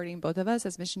supporting both of us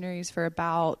as missionaries for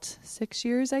about 6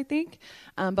 years, I think.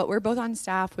 But we're both on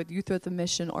staff with Youth with a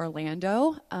Mission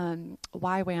Orlando.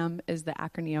 YWAM is the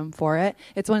acronym for it.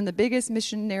 It's one of the biggest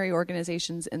missionary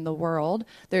organizations in the world.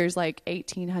 There's like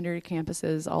 1,800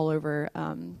 campuses all over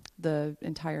the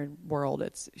entire world.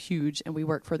 It's huge, and we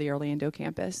work for the Orlando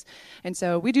campus. And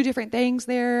so we do different things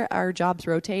there. Our jobs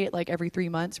rotate like every 3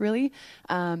 months, really.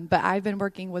 But I've been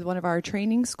working with one of our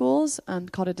training schools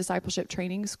called a discipleship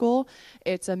training school.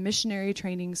 It's a missionary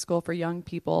training school for young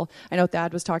people. I know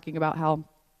Thad was talking about how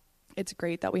it's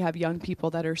great that we have young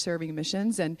people that are serving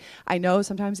missions, and I know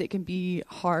sometimes it can be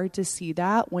hard to see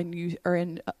that when you are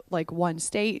in like one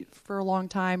state for a long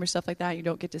time or stuff like that. You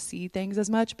don't get to see things as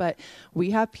much, but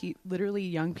we have literally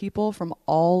young people from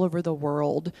all over the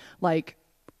world, like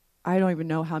I don't even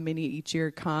know how many each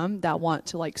year come that want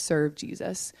to like serve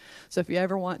Jesus. So if you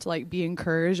ever want to like be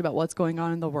encouraged about what's going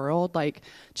on in the world, like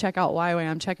check out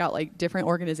YWAM, check out like different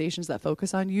organizations that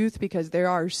focus on youth, because there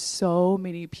are so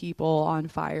many people on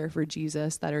fire for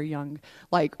Jesus that are young.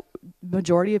 Like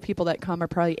majority of people that come are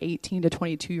probably 18 to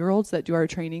 22-year-olds that do our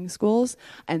training schools,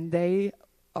 and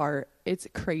it's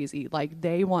crazy. Like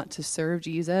they want to serve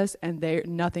Jesus, and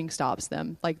nothing stops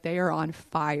them. Like they are on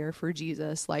fire for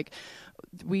Jesus. Like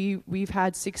we've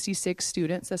had 66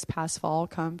 students this past fall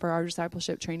come for our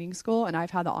discipleship training school, and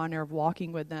I've had the honor of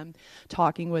walking with them,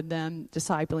 talking with them,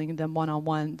 discipling them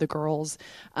one-on-one, the girls,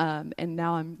 and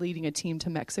now I'm leading a team to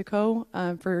Mexico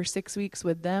for 6 weeks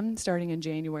with them starting in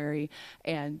January,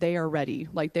 and they are ready.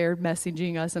 Like they're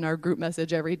messaging us in our group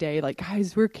message every day, like,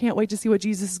 guys, we can't wait to see what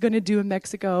Jesus is going to do in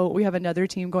Mexico. We have another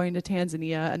team going to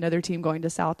Tanzania, another team going to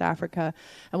South Africa,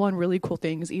 and one really cool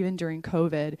thing is even during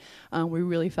COVID, we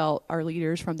really felt our leaders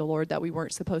from the Lord that we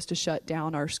weren't supposed to shut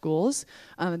down our schools,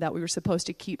 that we were supposed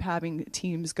to keep having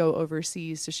teams go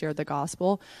overseas to share the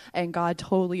gospel. And God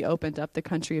totally opened up the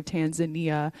country of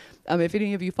Tanzania. If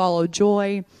any of you follow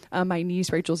Joy, my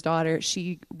niece, Rachel's daughter,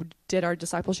 she did our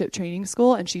discipleship training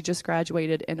school, and she just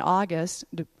graduated in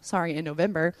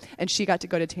November, and she got to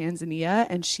go to Tanzania,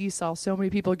 and she saw so many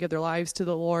people give their lives to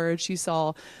the Lord. She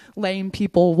saw lame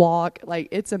people walk. Like,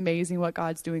 it's amazing what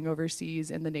God's doing overseas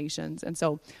in the nations. And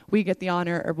so we get the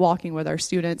honor of walking with our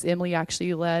students. Emily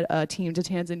actually led a team to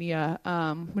Tanzania.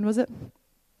 When was it?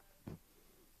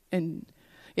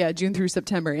 June through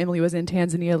September. Emily was in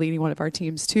Tanzania leading one of our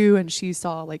teams too, and she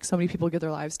saw like so many people give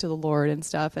their lives to the Lord and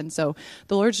stuff. And so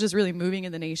the Lord's just really moving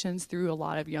in the nations through a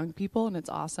lot of young people, and it's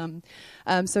awesome.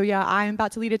 I'm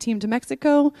about to lead a team to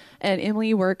Mexico, and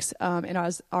Emily works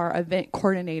as our event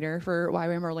coordinator for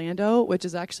YWAM Orlando, which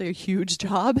is actually a huge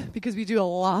job because we do a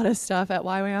lot of stuff at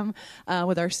YWAM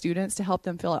with our students to help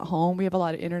them feel at home. We have a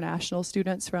lot of international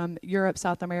students from Europe,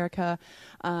 South America,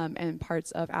 and parts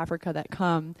of Africa that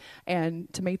come,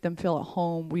 and to make them feel at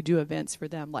home, we do events for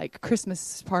them like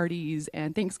Christmas parties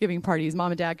and Thanksgiving parties.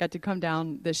 Mom and Dad got to come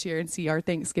down this year and see our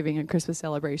Thanksgiving and Christmas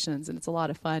celebrations, and it's a lot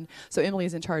of fun. So Emily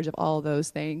is in charge of all of those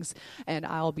things, and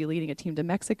I'll be leading a team to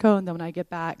Mexico, and then when I get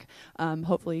back,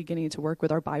 hopefully getting to work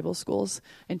with our Bible schools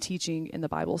and teaching in the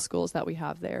Bible schools that we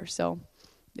have there. So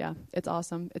yeah, it's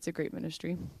awesome. It's a great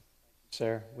ministry.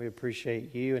 Sarah, we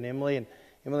appreciate you and Emily. And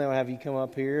Emily, I'll have you come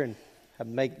up here and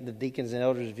make the deacons and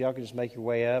elders, if y'all can just make your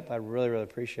way up, I really, really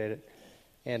appreciate it.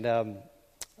 And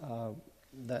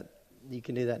that you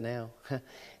can do that now.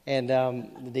 And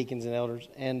the deacons and elders.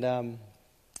 And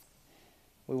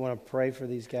we want to pray for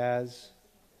these guys,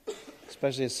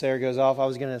 especially as Sarah goes off. I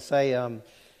was going to say,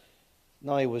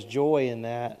 not only was Joy in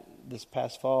that this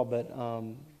past fall, but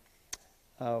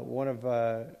one of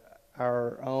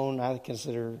our own, I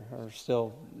consider her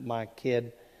still my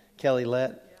kid, Kelly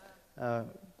Lett,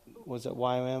 was at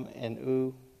YWAM,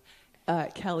 and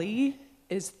Kelly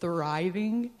is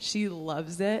thriving. She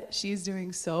loves it. She's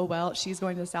doing so well. She's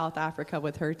going to South Africa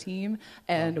with her team,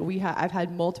 and I've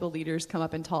had multiple leaders come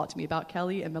up and talk to me about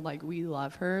Kelly and been like, we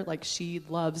love her. Like, she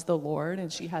loves the Lord,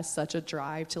 and she has such a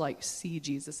drive to like see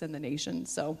Jesus in the nation.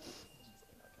 So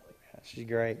she's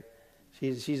great.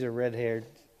 She's a red-haired.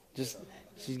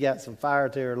 She's got some fire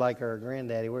to her like her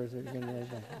granddaddy. Where's her granddaddy?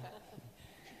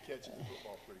 She catches the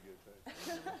football pretty good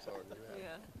too. Sorry.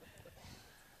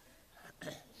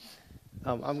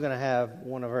 I'm going to have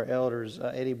one of our elders,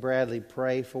 Eddie Bradley,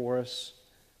 pray for us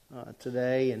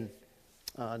today, and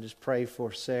just pray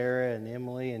for Sarah and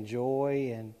Emily and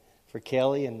Joy and for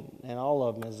Kelly and all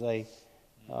of them as they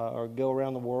go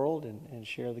around the world and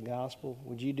share the gospel.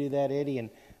 Would you do that, Eddie? And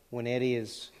when Eddie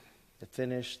is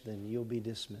finished, then you'll be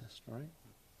dismissed, all right?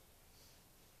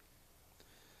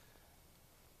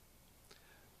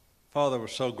 Father, we're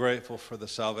so grateful for the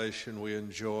salvation we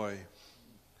enjoy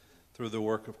through the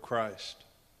work of Christ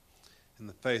and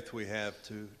the faith we have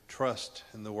to trust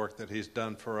in the work that He's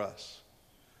done for us.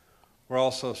 We're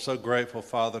also so grateful,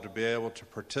 Father, to be able to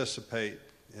participate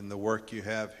in the work you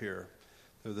have here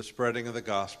through the spreading of the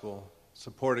gospel,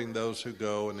 supporting those who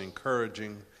go, and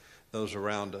encouraging those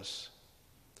around us.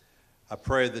 I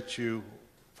pray that you,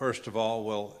 first of all,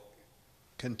 will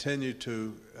continue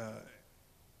to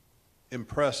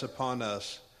impress upon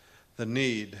us the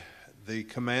need, the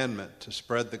commandment to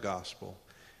spread the gospel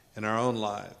in our own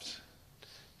lives,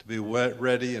 to be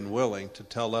ready and willing to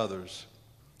tell others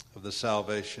of the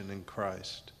salvation in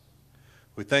Christ.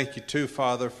 We thank you too,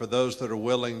 Father, for those that are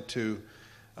willing to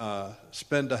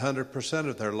spend 100%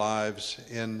 of their lives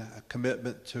in a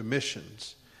commitment to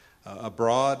missions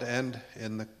abroad and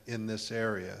in this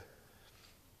area.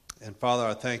 And Father,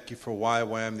 I thank you for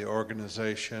YWAM, the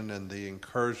organization, and the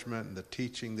encouragement and the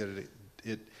teaching that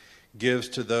it gives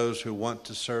to those who want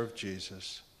to serve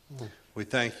Jesus. We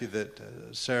thank you that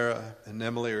Sarah and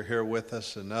Emily are here with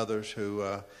us, and others who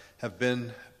have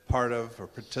been part of or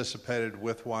participated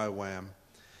with YWAM.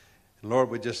 And Lord,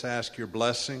 we just ask your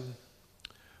blessing.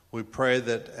 We pray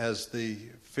that as the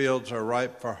fields are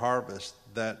ripe for harvest,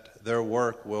 that their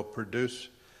work will produce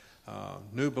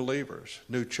new believers,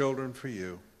 new children for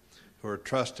you, who are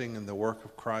trusting in the work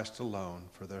of Christ alone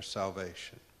for their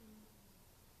salvation.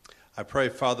 I pray,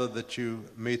 Father, that you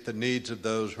meet the needs of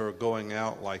those who are going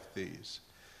out like these.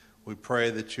 We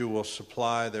pray that you will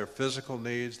supply their physical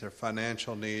needs, their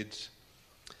financial needs,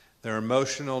 their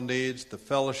emotional needs, the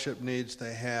fellowship needs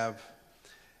they have,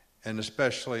 and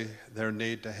especially their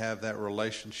need to have that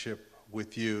relationship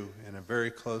with you in a very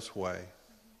close way,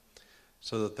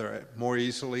 so that they're more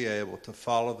easily able to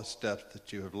follow the steps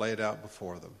that you have laid out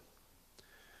before them.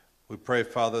 We pray,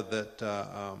 Father,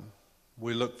 that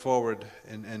we look forward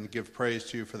and give praise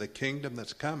to you for the kingdom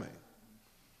that's coming,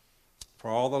 for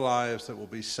all the lives that will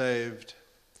be saved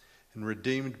and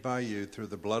redeemed by you through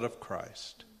the blood of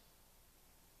Christ.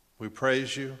 We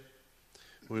praise you,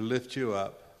 we lift you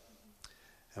up,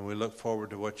 and we look forward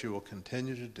to what you will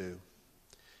continue to do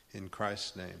in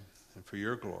Christ's name and for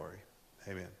your glory.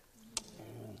 Amen.